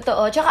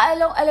 Totoo. Tsaka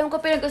alam ko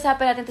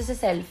pinag-usapan natin to sa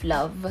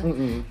self-love.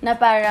 Na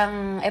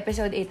parang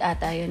episode 8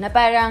 ata yun. Na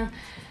parang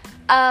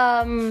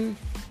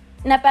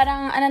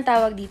anong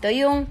tawag dito?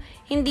 Yung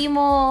hindi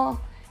mo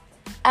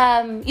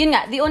yun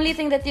nga, the only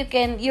thing that you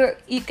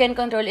can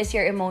control is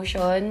your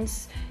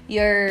emotions,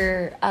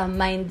 your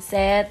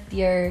mindset,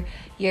 your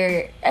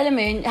alam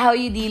mo yun, how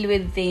you deal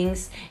with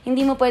things.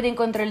 Hindi mo pwedeng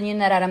control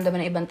yung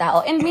nararamdaman ng ibang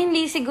tao. And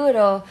mainly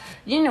siguro,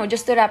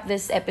 just to wrap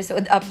this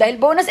episode up, dahil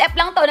bonus F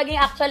lang to, naging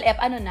actual F,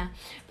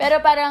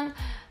 pero parang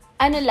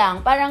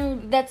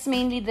that's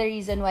mainly the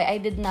reason why I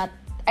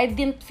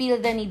didn't feel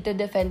the need to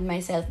defend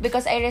myself,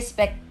 because I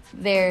respect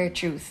their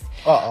truth.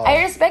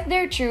 I respect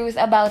their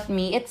truth about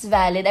me. It's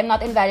valid. I'm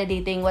not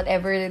invalidating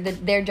whatever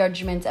their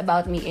judgments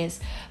about me is.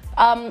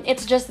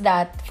 It's just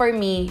that for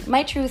me,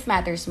 my truth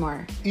matters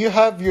more. You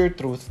have your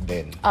truth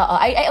then.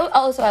 I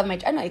also have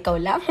my ikaw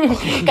lang.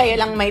 Kayo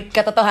lang may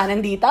katotohanan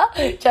dito.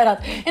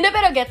 Charot. Hindi,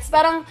 pero gets,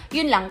 parang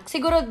yun lang.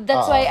 Siguro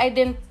that's why I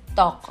didn't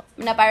talk.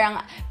 Na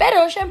parang,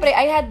 pero syempre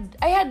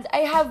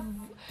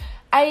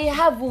I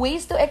have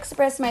ways to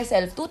express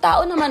myself.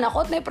 Tao naman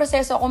ako at may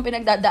proseso akong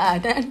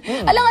pinagdadaanan.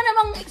 Alam nga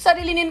namang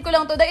sarilinin ko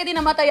lang to dahil di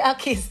namatay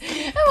akis.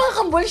 Ay, mga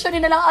kambulsyonin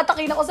na lang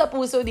atakin ako sa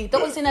puso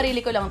dito kung sinarili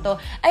ko lang to.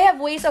 I have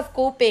ways of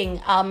coping.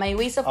 My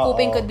ways of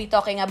coping could be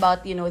talking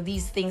about,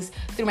 these things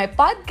through my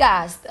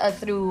podcast,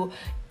 through,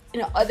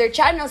 other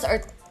channels,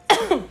 or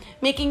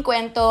making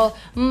kwento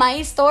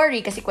my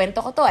story, kasi kwento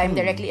ko to, I'm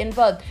directly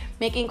involved,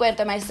 making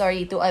kwento my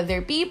story to other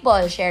people,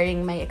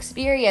 sharing my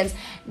experience.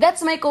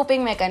 That's my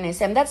coping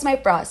mechanism, that's my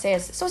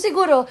process. So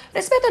siguro,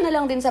 respeto na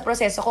lang din sa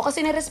proseso ko,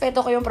 kasi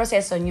nirespeto ko yung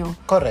proseso nyo.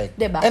 Correct.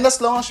 Diba? And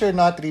as long as you're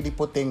not really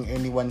putting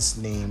anyone's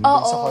name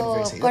dun sa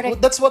conversation, correct.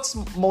 That's what's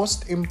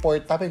most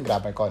important. Tapos yung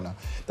grammar ko, no?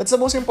 That's the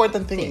most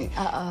important thing.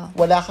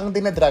 Wala kang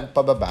dinadrag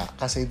pababa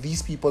kasi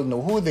these people know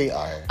who they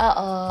are.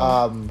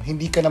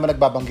 Hindi ka naman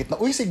nagbabanggit na,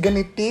 uy, si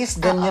ganitis,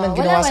 ganyan ang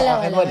ginawa sa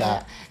akin.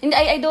 Wala.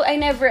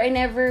 I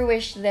never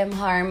wish them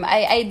harm.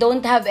 I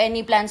don't have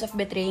any plans of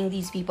betraying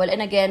these people.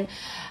 And again,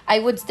 I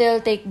would still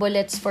take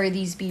bullets for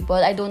these people.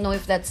 I don't know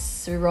if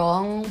that's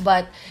wrong,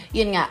 but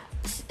yun nga,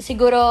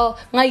 siguro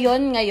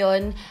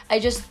ngayon I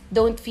just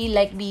don't feel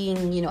like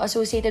being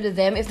associated with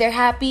them. If they're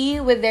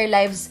happy with their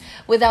lives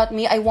without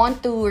me, I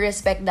want to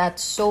respect that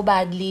so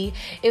badly.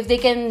 If they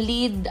can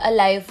lead a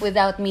life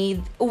without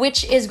me,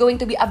 which is going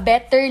to be a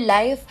better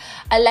life,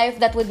 a life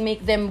that would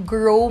make them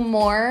grow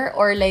more,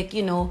 or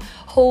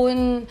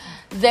hone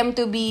them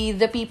to be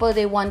the people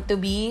they want to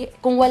be.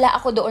 Kung wala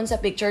ako doon sa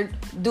picture,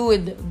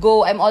 dude,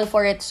 go. I'm all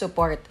for it,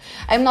 support.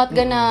 I'm not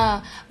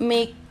gonna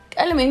make,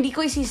 hindi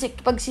ko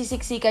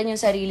pagsisiksikan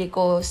yung sarili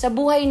ko sa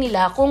buhay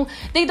nila kung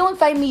they don't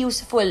find me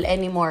useful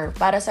anymore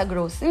para sa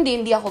growth.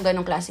 Hindi ako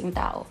ganong klaseng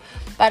tao.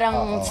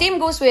 Parang same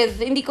goes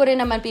with, hindi ko rin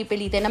naman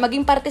pipilitin na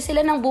maging parte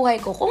sila ng buhay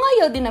ko kung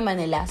ayaw din naman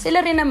nila.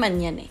 Sila rin naman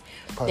yan eh.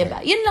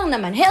 Diba? Yun lang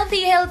naman.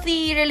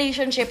 Healthy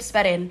relationships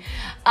pa rin.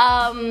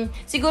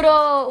 Siguro,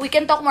 we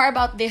can talk more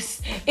about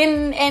this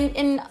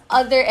in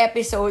other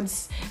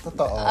episodes.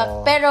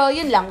 Totoo. Pero,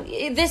 yun lang.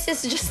 This is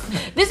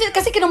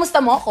kasi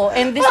kinumusta mo ako.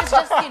 And this is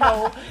just,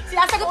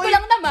 sinasagot ko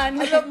lang naman.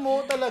 Alam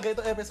mo talaga,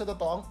 itong episode na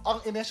to, ang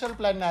initial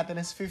plan natin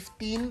is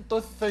 15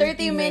 to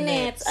 30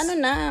 minutes. Ano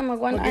na,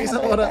 mag-1 hour na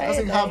isang oras,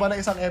 kasing haba na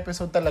isang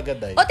episode talaga,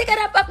 Day. O, tika,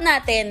 wrap up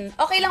natin.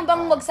 Okay lang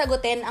bang wag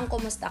sagutin ang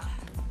kumusta ka?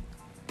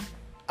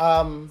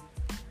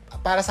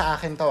 Para sa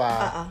akin to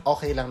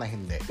okay lang na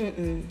hindi.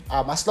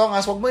 As long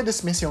as wag mo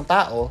i-dismiss yung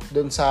tao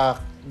dun sa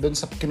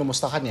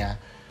kinumusta ka niya,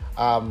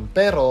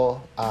 pero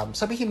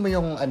sabihin mo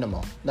yung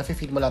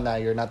nafe-feel mo lang na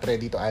you're not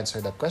ready to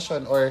answer that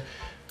question, or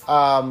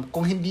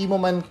kung hindi ka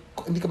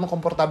man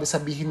komportable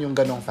sabihin yung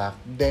ganong fact,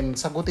 then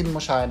sagutin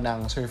mo siya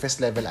ng surface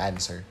level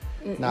answer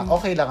na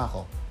okay lang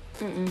ako.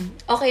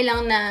 Okay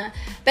lang na,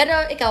 pero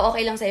ikaw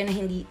okay lang sa'yo na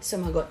hindi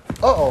sumagot?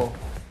 Oo.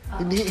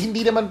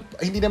 Hindi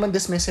naman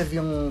dismissive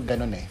yung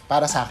ganun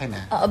para sa akin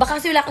Oo,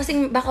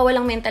 baka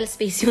walang mental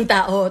space yung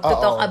tao to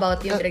talk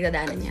about yung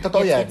pinagdadaanan niya.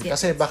 Totoo yan.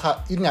 Kasi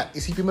baka, yun nga,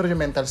 isipin mo rin yung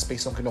mental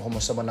space ng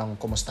kinukumusta mo ng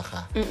kumusta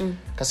ka.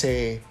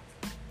 Kasi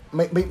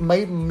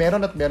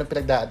meron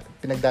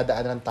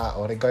pinagdadaanan ng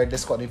tao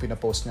regardless kung ano yung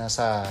pinapost niya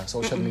sa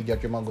social media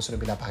at yung mga gusto na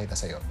pinapakita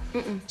sa'yo.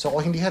 So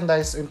kung hindi handa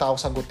yung tao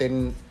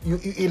sagutin,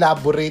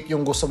 elaborate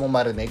yung gusto mo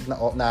marinig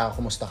na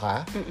kumusta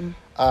ka,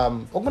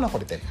 huwag mo na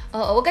kulitin.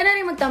 Oo, huwag ka na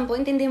rin magtampo,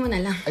 intindihin mo na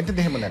lang.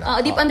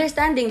 Deep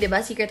understanding, di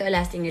ba? Secret to a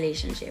lasting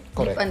relationship.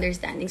 Correct. Deep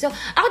understanding. So,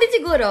 ako din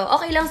siguro,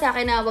 okay lang sa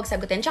akin na huwag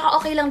sagutin. Tsaka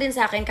okay lang din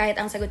sa akin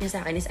kahit ang sagot niya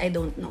sa akin is I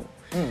don't know.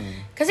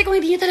 Kasi kung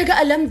hindi niya talaga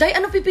alam, Day,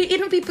 anong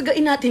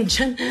pipigain natin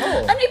dyan?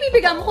 Ano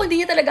ipipiga mo kung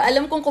hindi niya talaga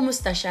alam kung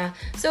kumusta siya?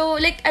 So,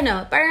 like,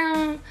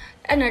 parang,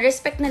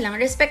 respect na lang.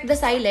 Respect the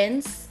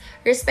silence.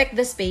 Respect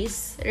the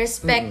space.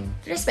 Respect.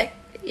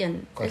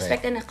 Yan. Correct.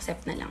 Respect and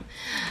accept na lang.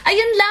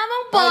 Ayun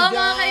lamang po,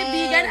 mga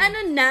kaibigan. Ano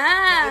na?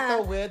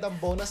 Ito with ang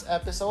bonus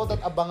episode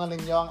at abangan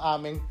ninyo ang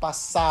aming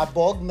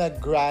pasabog na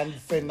grand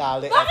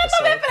finale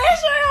episode. Bakit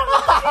pressure ako?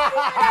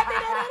 Hindi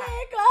natin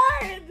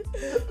na-record.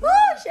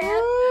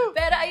 Shit.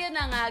 Pero ayun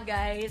na nga,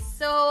 guys.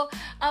 So,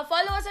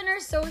 follow us on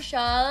our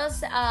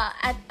socials.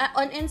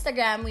 On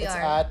Instagram, we it's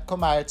are at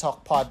Kumari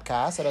Talk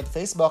Podcast. And on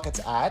Facebook,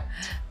 it's at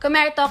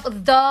Kumari Talk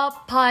The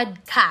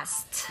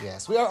Podcast.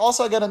 Yes. We are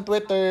also again on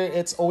Twitter.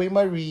 It's Owe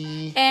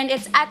Marie. And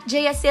it's at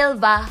Jaya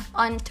Silva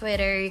on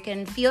Twitter. You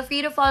can feel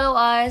free to follow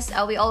us.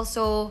 We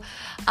also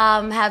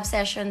have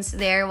sessions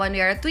there when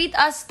we are tweet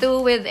us too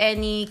with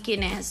any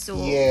kines. So,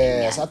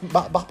 yes. At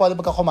baka pwede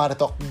magka-Kumari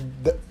Talk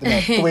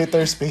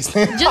Twitter space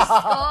na yun. Diyos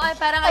ko,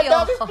 parang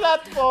ayoko.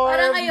 Platform.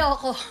 Parang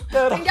ayoko.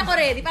 Hindi ako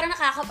ready. Parang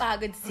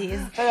nakakapagod, sis.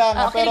 Kaya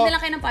nga, pero kinig na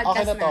lang kayo ng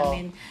podcast okay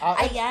namin.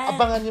 Ayan.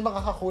 Abangan yung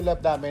makakakulab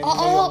namin.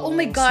 Oh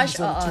my gosh.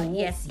 Season 2.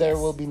 Yes. There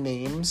will be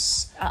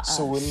names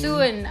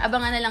soon.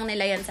 Abangan na lang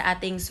nila yan sa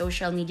ating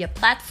social media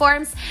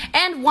platforms.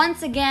 And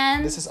once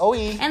again, this is Owe.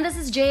 And this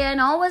is Jaya.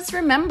 And always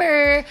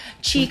remember,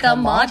 Chika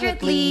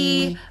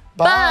moderately.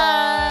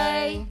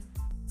 Bye!